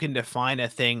whatever you can define a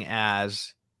thing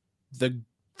as, the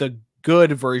the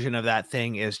good version of that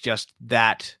thing is just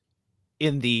that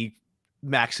in the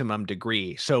maximum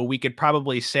degree. So we could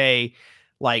probably say,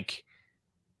 like,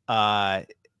 uh,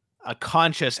 a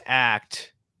conscious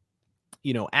act,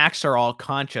 acts are all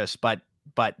conscious, but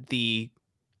the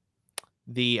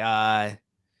uh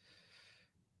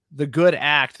the good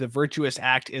act, the virtuous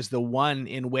act, is the one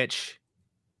in which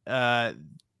uh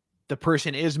the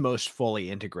person is most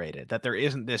fully integrated, that there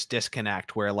isn't this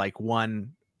disconnect where like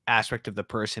one aspect of the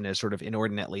person is sort of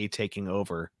inordinately taking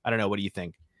over. I don't know, what do you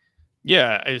think?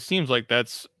 yeah, it seems like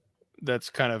that's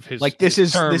kind of Like, his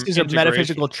this term, is a integration.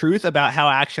 metaphysical truth about how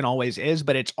action always is,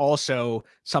 but it's also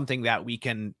something that we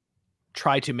can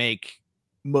try to make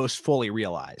most fully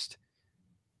realized.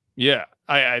 Yeah,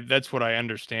 I that's what I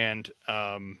understand.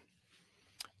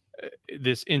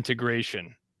 This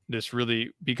integration, this really,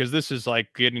 because this is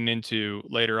like getting into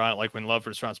later on, like when Love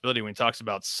for Responsibility, when he talks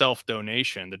about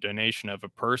self-donation, the donation of a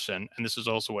person, and this is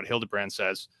also what Hildebrand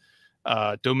says,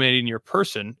 donating your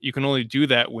person, you can only do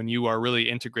that when you are really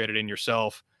integrated in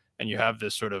yourself and you have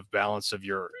this sort of balance of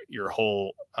your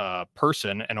whole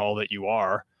person and all that you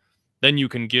are. Then you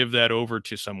can give that over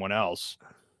to someone else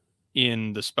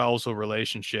in the spousal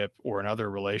relationship or in other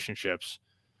relationships.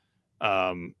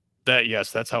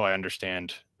 Yes, that's how I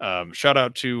understand. Shout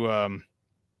out to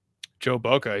Joe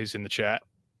Boca. He's in the chat.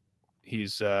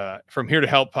 He's from Here to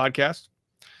Help podcast.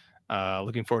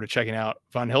 Looking forward to checking out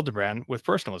Von Hildebrand with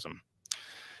Personalism.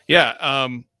 Yeah,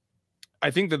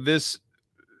 I think that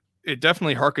it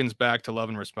definitely harkens back to Love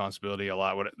and Responsibility a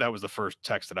lot. That was the first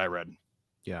text that I read.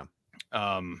 Yeah.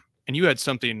 And you had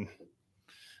something.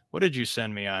 What did you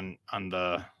send me on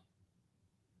the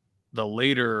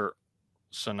later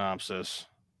synopsis?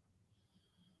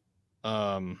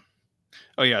 Oh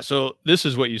yeah, so this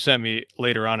is what you sent me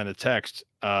later on in the text.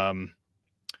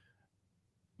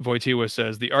 Wojtyła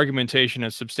says the argumentation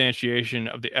and substantiation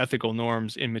of the ethical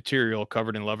norms in material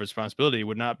covered in Love Responsibility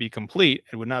would not be complete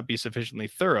and would not be sufficiently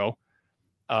thorough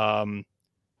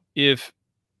if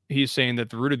he's saying that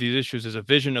the root of these issues is a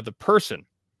vision of the person.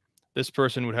 This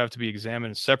person would have to be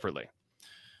examined separately.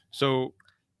 So,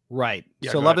 Right.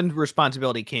 yeah, So go Love ahead. and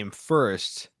Responsibility came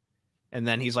first, And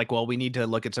then he's like, well, we need to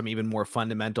look at some even more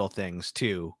fundamental things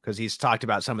too, because he's talked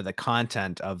about some of the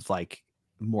content of like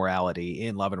morality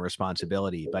in Love and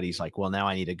Responsibility. But he's like, well, now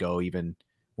I need to go even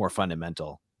more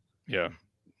fundamental. Yeah.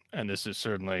 And this is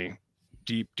certainly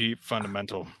deep, deep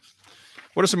fundamental.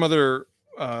 What are some other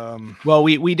well,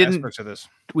 we didn't aspects of this?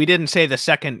 We didn't say the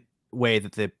second way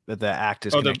that the act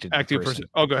is connected to the person.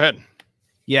 Oh, go ahead.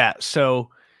 Yeah. So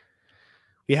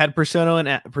we had persona in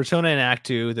Act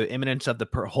 2, the immanence of the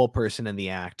whole person in the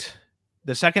act.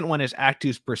 The second one is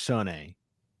actus personae,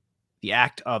 the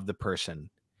act of the person,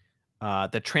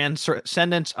 the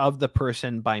transcendence of the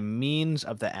person by means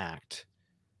of the act.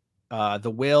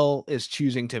 The will is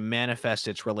choosing to manifest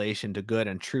its relation to good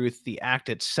and truth. The act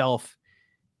itself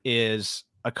is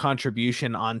a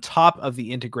contribution on top of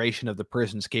the integration of the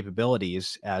person's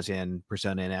capabilities, as in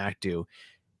persona in Act 2.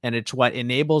 And it's what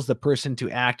enables the person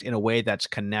to act in a way that's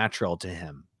connatural to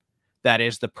him. That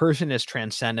is, the person is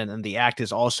transcendent, and the act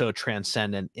is also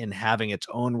transcendent in having its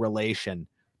own relation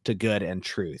to good and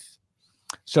truth.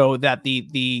 So that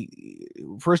the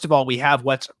first of all, we have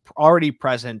what's already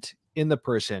present in the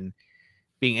person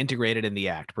being integrated in the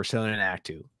act, persona in Act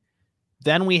 2.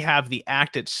 Then we have the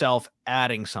act itself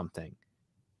adding something,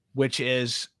 which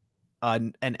is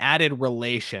an added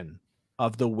relation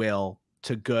of the will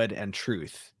to good and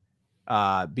truth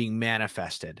being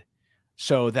manifested,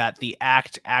 so that the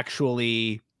act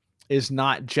actually is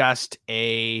not just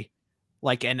an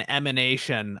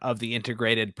emanation of the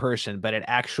integrated person, but it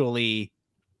actually,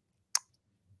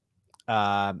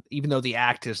 even though the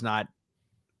act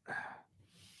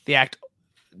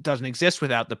doesn't exist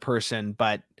without the person,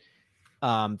 but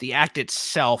the act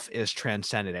itself is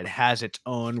transcendent. It has its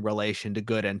own relation to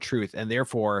good and truth, and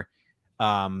therefore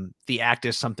the act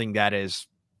is something that is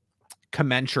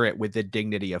commensurate with the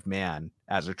dignity of man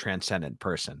as a transcendent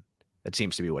person. That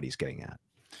seems to be what he's getting at.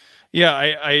 Yeah,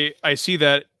 I see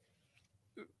that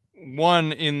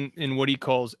one in what he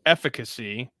calls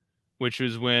efficacy, which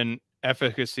is when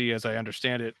efficacy, as I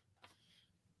understand it,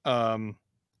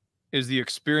 is the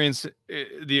experience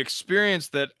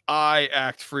that I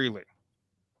act freely,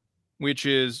 which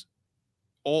is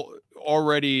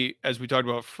already, as we talked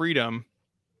about, freedom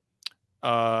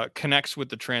connects with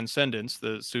the transcendence,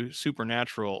 the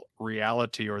supernatural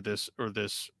reality, or this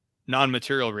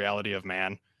non-material reality of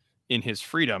man in his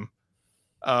freedom.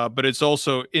 But it's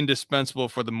also indispensable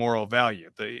for the moral value.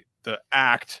 The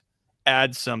act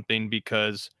adds something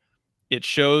because it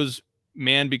shows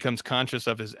man becomes conscious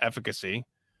of his efficacy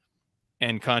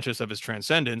and conscious of his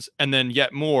transcendence, and then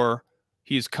yet more,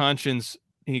 he's conscious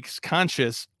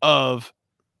of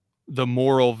the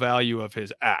moral value of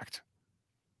his act.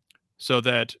 So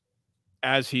that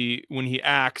when he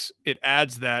acts, it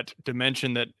adds that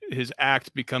dimension that his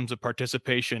act becomes a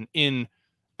participation in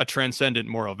a transcendent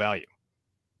moral value.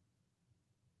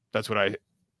 That's what I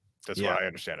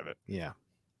understand of it. Yeah.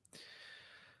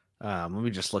 Let me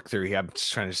just look through here. I'm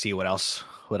just trying to see what else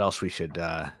we should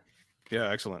yeah,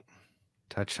 excellent,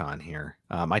 touch on here.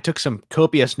 I took some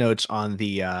copious notes on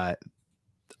the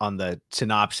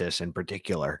synopsis in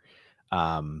particular.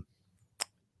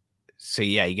 So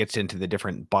yeah, he gets into the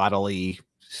different bodily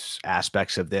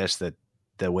aspects of this,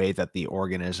 the way that the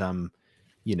organism,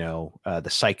 the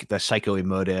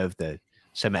psychoemotive, the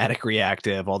somatic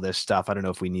reactive, all this stuff. I don't know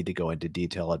if we need to go into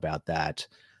detail about that.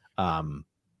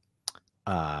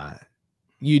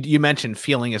 You mentioned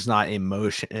feeling is not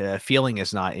emotion. Feeling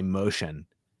is not emotion,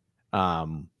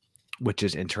 which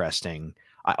is interesting.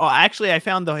 I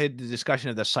found the discussion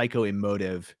of the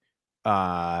psychoemotive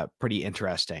pretty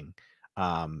interesting.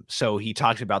 So he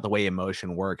talks about the way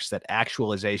emotion works, that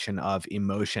actualization of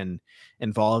emotion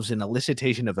involves an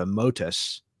elicitation of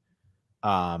emotus,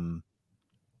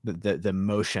 the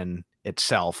motion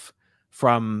itself,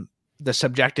 from the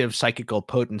subjective psychical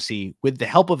potency with the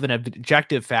help of an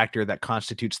objective factor that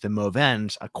constitutes the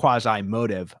movens, a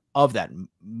quasi-motive of that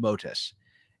motus.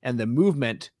 And the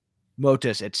movement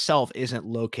motus itself isn't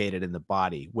located in the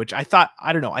body, which I thought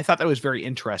that was very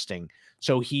interesting.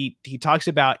 So he talks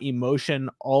about emotion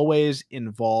always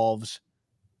involves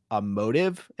a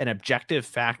motive, an objective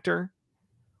factor,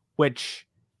 which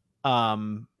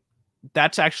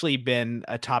that's actually been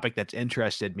a topic that's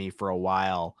interested me for a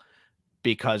while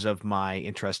because of my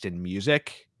interest in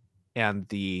music and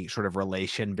the sort of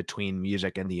relation between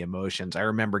music and the emotions. I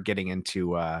remember getting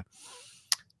into a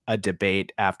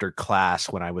debate after class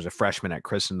when I was a freshman at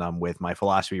Christendom with my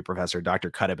philosophy professor,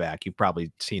 Dr. Cutterback. You've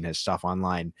probably seen his stuff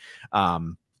online.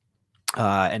 And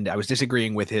I was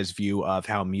disagreeing with his view of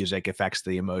how music affects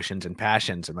the emotions and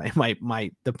passions. And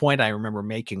the point I remember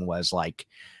making was like,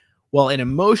 well, an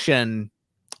emotion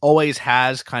always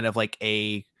has kind of like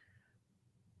a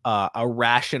a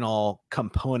rational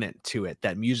component to it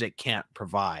that music can't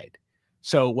provide.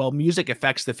 So, well, music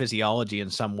affects the physiology in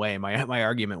some way. My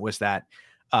argument was that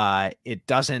it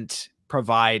doesn't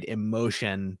provide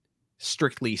emotion,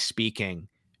 strictly speaking,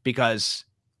 because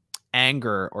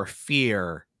anger or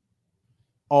fear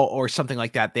or something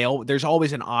like that, there's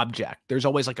always an object. There's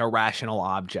always like a rational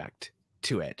object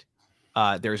to it.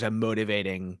 There's a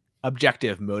motivating,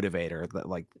 objective motivator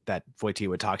that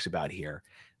Wojtyła talks about here,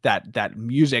 that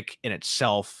music in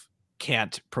itself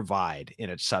can't provide in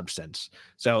its substance.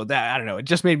 So that, I don't know, it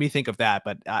just made me think of that.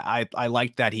 But I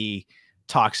like that he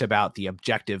talks about the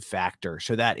objective factor,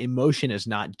 so that emotion is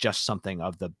not just something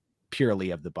of the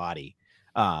purely of the body.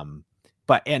 And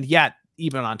yet,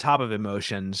 even on top of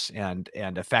emotions and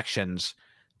affections,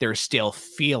 there's still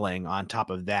feeling on top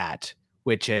of that,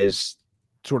 which is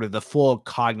sort of the full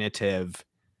cognitive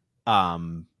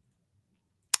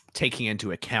taking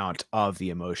into account of the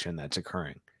emotion that's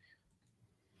occurring.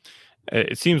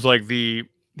 It seems like the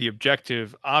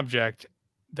objective object,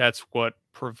 that's what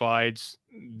provides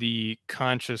the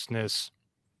consciousness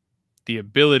the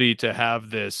ability to have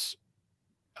this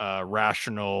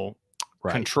rational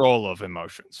control of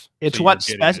emotions. It's so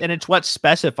it's what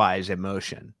specifies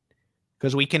emotion,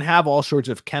 because we can have all sorts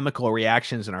of chemical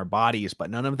reactions in our bodies, but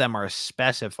none of them are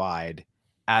specified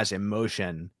as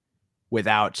emotion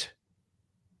without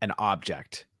an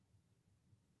object.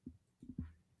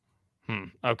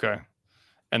 Okay.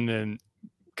 And then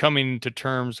coming to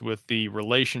terms with the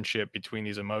relationship between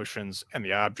these emotions and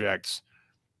the objects,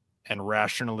 and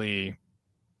rationally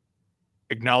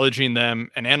acknowledging them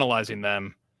and analyzing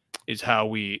them, is how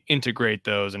we integrate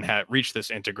those and reach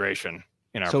this integration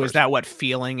in our So person. Is that what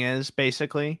feeling is,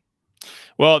 basically?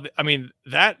 Well, I mean,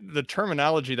 the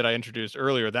terminology that I introduced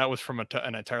earlier, that was from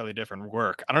an entirely different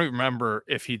work. I don't even remember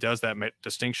if he does that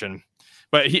distinction,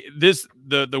 but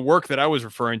the work that I was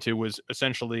referring to was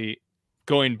essentially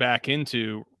going back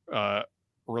into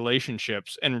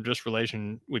relationships and just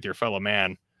relation with your fellow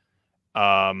man,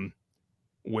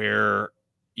 where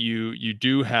you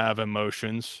do have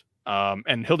emotions.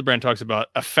 And Hildebrand talks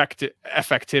about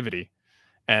affectivity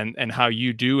and how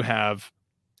you do have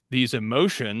these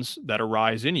emotions that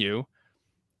arise in you,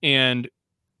 and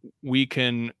we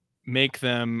can make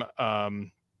them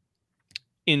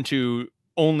into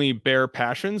only bare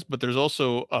passions, but there's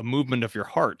also a movement of your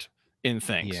heart in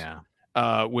things. Yeah.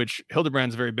 Which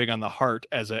Hildebrand's very big on the heart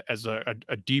as a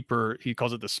deeper, he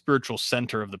calls it the spiritual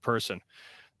center of the person.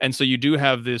 And so you do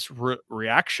have this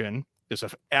reaction, this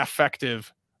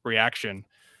affective reaction,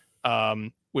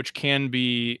 which can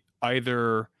be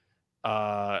either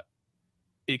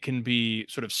it can be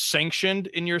sort of sanctioned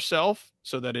in yourself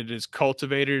so that it is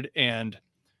cultivated and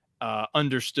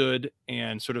understood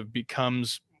and sort of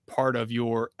becomes part of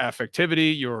your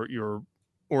affectivity, your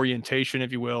orientation,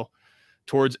 if you will,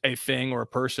 towards a thing or a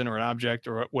person or an object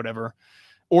or whatever.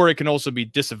 Or it can also be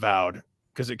disavowed,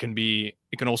 because it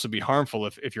can also be harmful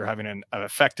if you're having an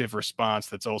affective response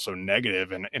that's also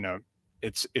negative, and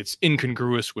it's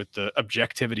incongruous with the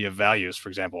objectivity of values, for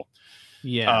example.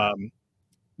 Yeah.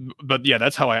 But yeah,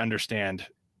 that's how I understand.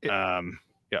 Yeah,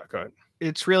 go ahead.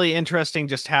 It's really interesting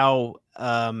just how,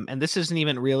 and this isn't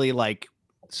even really like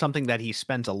something that he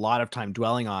spends a lot of time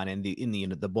dwelling on in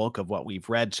the bulk of what we've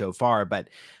read so far, but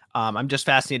I'm just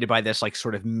fascinated by this like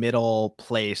sort of middle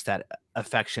place that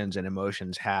affections and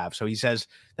emotions have. So he says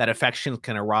that affections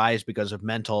can arise because of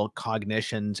mental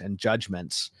cognitions and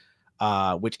judgments,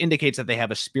 which indicates that they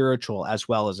have a spiritual as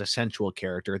well as a sensual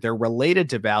character. They're related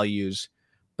to values,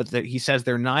 but he says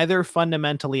they're neither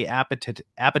fundamentally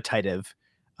appetitive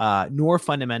nor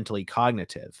fundamentally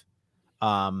cognitive.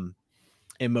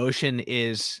 Emotion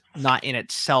is not in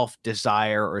itself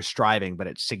desire or striving, but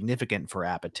it's significant for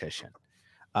appetition.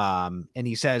 And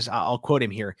he says, I'll quote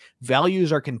him here: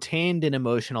 values are contained in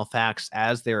emotional facts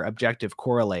as their objective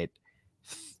correlate,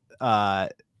 though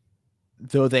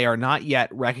they are not yet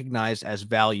recognized as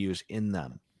values in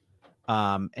them.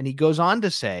 And he goes on to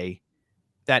say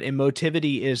that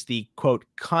emotivity is the, quote,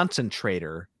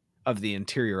 concentrator of the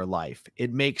interior life.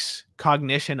 It makes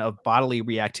cognition of bodily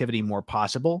reactivity more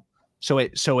possible. So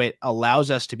it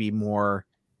allows us to be more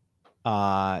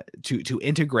to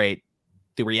integrate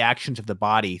the reactions of the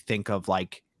body. Think of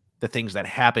like the things that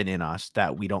happen in us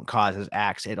that we don't cause as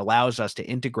acts. It allows us to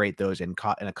integrate those in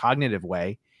a cognitive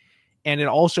way, and it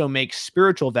also makes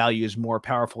spiritual values more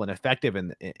powerful and effective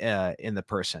in the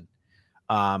person,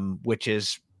 which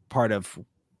is part of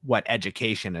what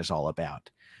education is all about.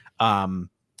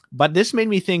 But this made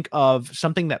me think of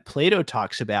something that Plato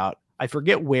talks about. I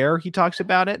forget where he talks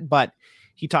about it, but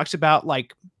he talks about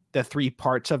like the three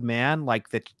parts of man, like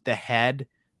the head,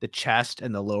 the chest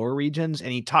and the lower regions.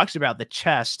 And he talks about the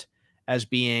chest as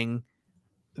being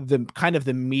the kind of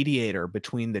the mediator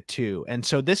between the two. And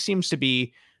so this seems to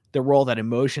be the role that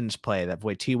emotions play, that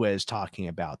Wojtyła is talking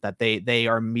about, that they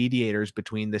are mediators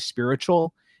between the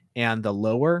spiritual and the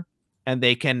lower, and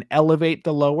they can elevate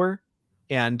the lower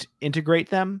and integrate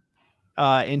them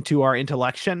into our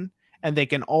intellection, and they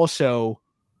can also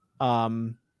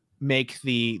make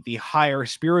the higher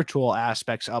spiritual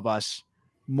aspects of us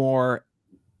more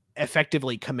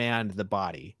effectively command the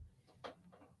body.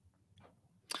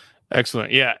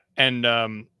 Excellent. Yeah. And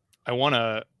I want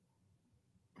to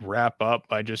wrap up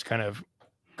by just kind of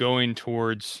going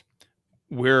towards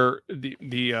where the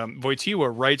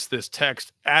Wojtyła writes this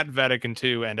text at Vatican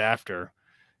II and after.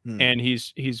 And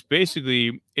he's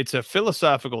basically, it's a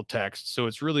philosophical text. So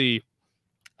it's really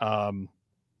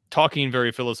talking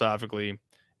very philosophically,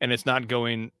 and it's not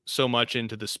going so much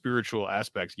into the spiritual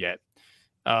aspects yet.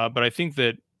 But I think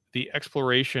that the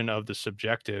exploration of the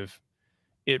subjective,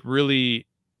 it really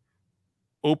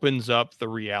opens up the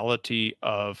reality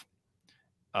of,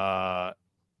 I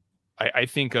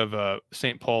think of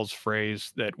St. Paul's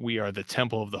phrase that we are the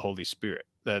temple of the Holy Spirit,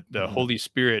 that the Holy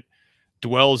Spirit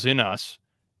dwells in us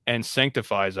and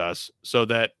sanctifies us so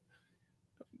that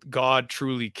God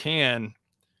truly can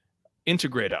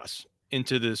integrate us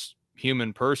into this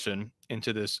human person,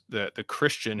 into this the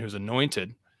Christian who's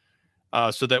anointed,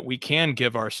 so that we can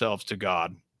give ourselves to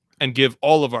God and give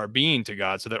all of our being to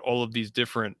God, so that all of these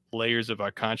different layers of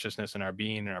our consciousness and our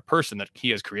being and our person that he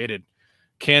has created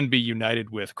can be united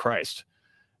with Christ.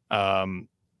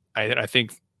 I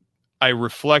think I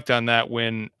reflect on that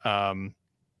when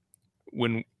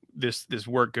this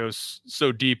work goes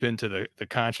so deep into the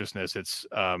consciousness. It's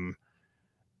on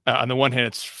the one hand,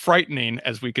 it's frightening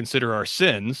as we consider our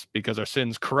sins, because our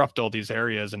sins corrupt all these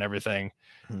areas and everything.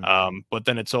 But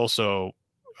then it's also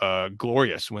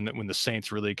glorious when the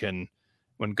saints really can,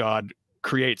 when God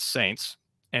creates saints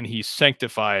and he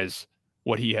sanctifies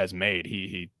what he has made,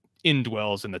 he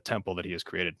indwells in the temple that he has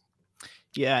created.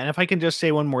 Yeah. And if I can just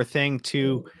say one more thing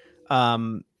too,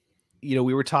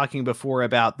 we were talking before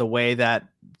about the way that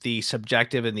the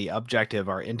subjective and the objective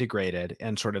are integrated,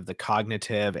 and sort of the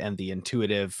cognitive and the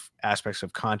intuitive aspects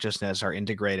of consciousness are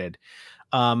integrated.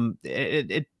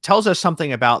 It tells us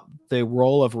something about the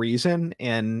role of reason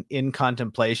in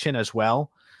contemplation as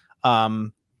well.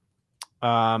 Because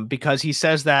he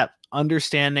says that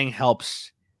understanding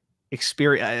helps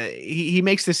experience. He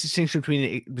makes this distinction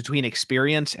between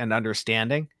experience and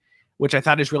understanding, which I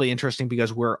thought is really interesting,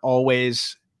 because we're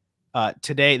always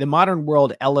today, the modern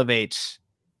world elevates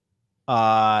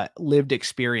lived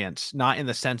experience, not in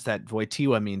the sense that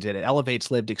Wojtyła means it. It elevates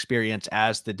lived experience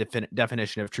as the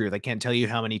definition of truth. I can't tell you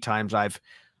how many times I've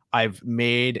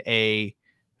made a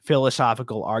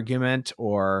philosophical argument,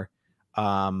 or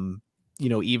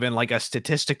even like a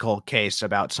statistical case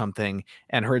about something,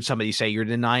 and heard somebody say, "You're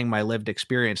denying my lived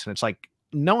experience." And it's like,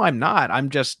 no, I'm not. I'm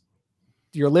just,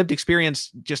 your lived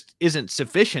experience just isn't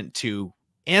sufficient to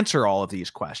answer all of these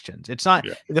questions. It's not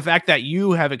the fact that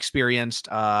you have experienced,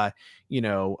 a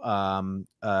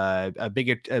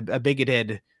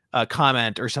bigoted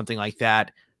comment or something like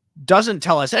that doesn't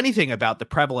tell us anything about the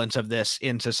prevalence of this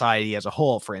in society as a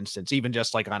whole, for instance, even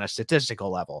just like on a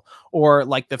statistical level. Or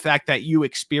like the fact that you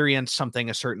experience something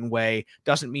a certain way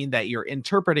doesn't mean that you're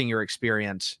interpreting your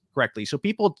experience correctly. So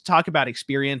people talk about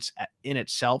experience in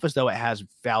itself as though it has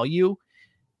value,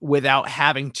 without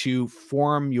having to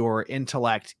form your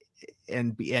intellect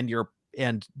and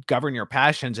govern your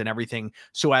passions and everything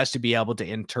so as to be able to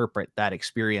interpret that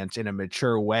experience in a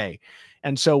mature way.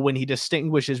 And so when he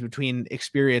distinguishes between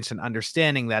experience and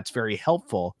understanding, that's very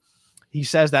helpful. He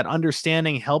says that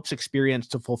understanding helps experience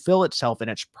to fulfill itself in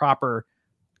its proper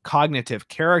cognitive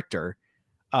character.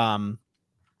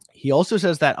 He also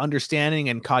says that understanding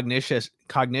and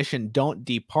cognition don't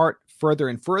depart further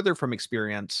and further from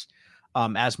experience,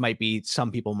 as might be,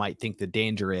 some people might think the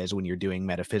danger is when you're doing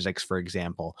metaphysics, for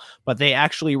example, but they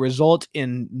actually result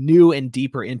in new and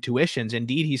deeper intuitions.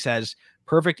 Indeed, he says,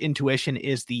 perfect intuition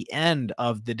is the end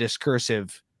of the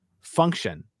discursive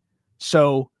function.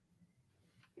 So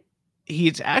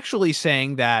he's actually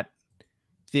saying that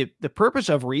the purpose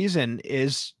of reason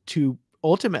is to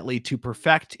ultimately to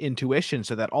perfect intuition,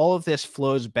 so that all of this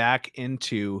flows back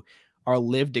into our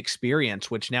lived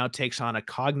experience, which now takes on a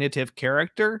cognitive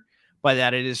character, but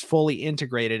that it is fully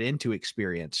integrated into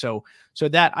experience. So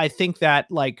that, I think that,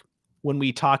 like, when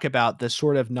we talk about the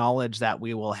sort of knowledge that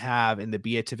we will have in the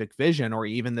beatific vision, or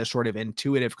even the sort of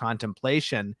intuitive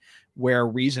contemplation where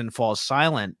reason falls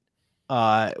silent,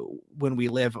 when we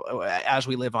live, as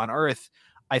we live on earth,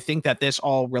 I think that this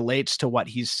all relates to what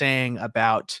he's saying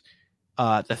about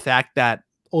the fact that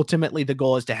ultimately the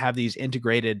goal is to have these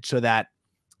integrated so that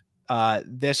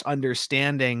this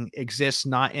understanding exists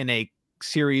not in a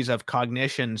series of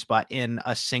cognitions, but in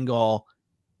a single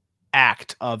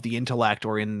act of the intellect,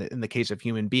 or in the case of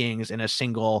human beings, in a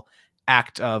single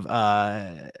act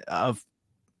of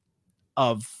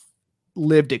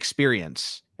lived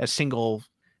experience, a single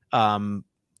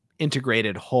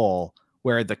integrated whole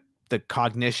where the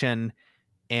cognition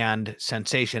and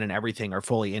sensation and everything are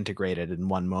fully integrated in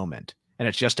one moment. And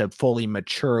it's just a fully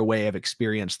mature way of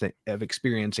experiencing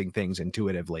things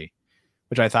intuitively,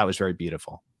 which I thought was very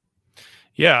beautiful.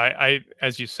 Yeah, I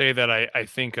as you say that, I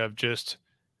think of just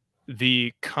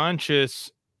the conscious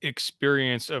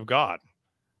experience of God.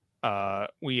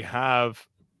 We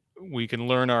can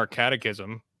learn our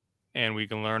catechism and we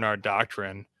can learn our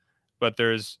doctrine, but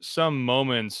there's some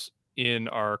moments in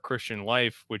our Christian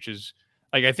life, which is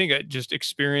like, I think just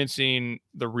experiencing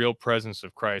the real presence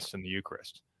of Christ in the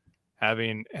Eucharist,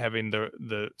 having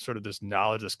the sort of this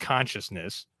knowledge, this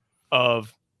consciousness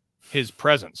of his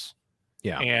presence.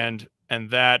 Yeah. And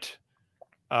that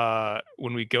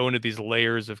when we go into these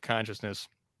layers of consciousness,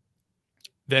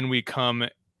 then we come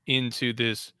into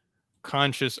this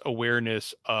conscious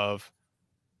awareness of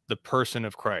the person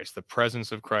of Christ, the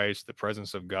presence of Christ, the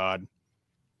presence of God,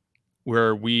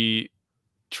 where we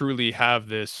truly have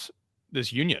this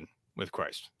union with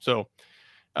Christ. So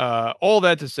all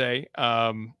that to say,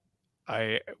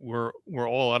 we're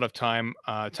all out of time.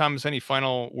 Thomas, any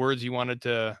final words you wanted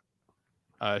to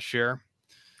share?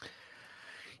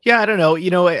 Yeah, I don't know.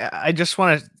 I just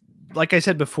want to, like I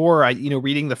said before,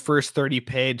 reading the first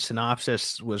 30-page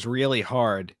synopsis was really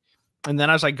hard. And then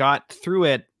as I got through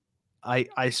it,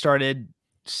 I started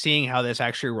seeing how this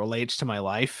actually relates to my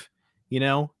life, in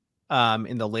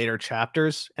the later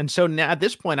chapters. And so now at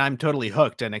this point, I'm totally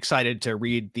hooked and excited to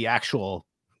read the actual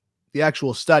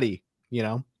study,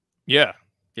 Yeah,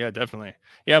 definitely.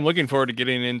 Yeah, I'm looking forward to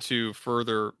getting into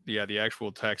further, the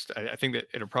actual text. I think that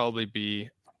it'll probably be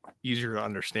easier to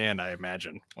understand, I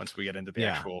imagine, once we get into the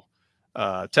actual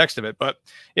text of it. But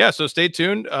yeah, so stay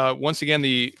tuned. Once again,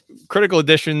 the Critical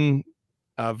Edition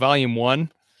Volume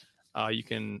 1, you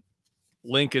can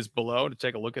link is below to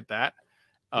take a look at that.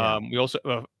 We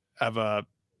also have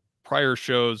prior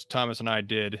shows Thomas and I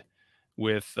did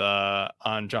with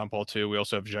on John Paul II. We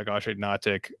also have Jagosh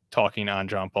Ignatic talking on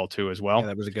John Paul II as well. Yeah,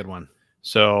 that was a good one.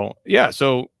 So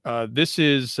this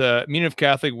is Meaning of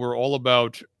Catholic. We're all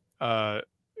about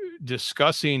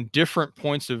discussing different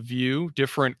points of view,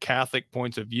 different Catholic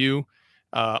points of view,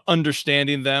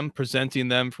 understanding them, presenting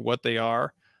them for what they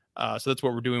are. So that's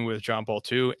what we're doing with John Paul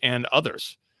II and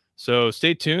others. So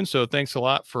stay tuned. So thanks a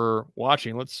lot for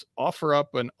watching. Let's offer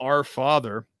up an Our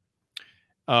Father,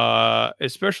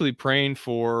 especially praying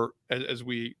for, as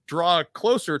we draw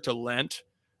closer to Lent,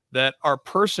 that our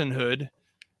personhood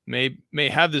may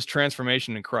have this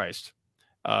transformation in Christ,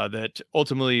 that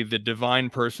ultimately the divine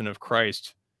person of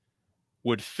Christ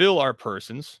would fill our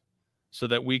persons so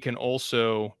that we can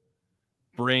also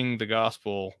bring the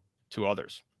gospel to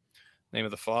others. In the name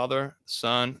of the Father, the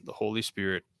Son, the Holy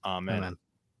Spirit. Amen. Amen.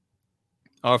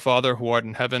 Our Father, who art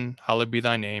in heaven, hallowed be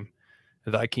thy name.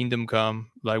 Thy kingdom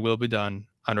come, thy will be done,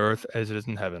 on earth as it is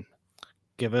in heaven.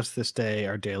 Give us this day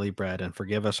our daily bread, and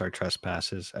forgive us our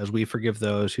trespasses, as we forgive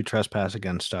those who trespass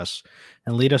against us.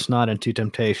 And lead us not into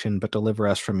temptation, but deliver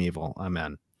us from evil.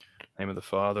 Amen. In the name of the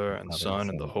Father, and the Son,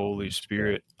 and the Holy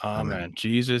Spirit. Amen.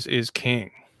 Jesus is King.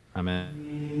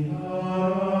 Amen.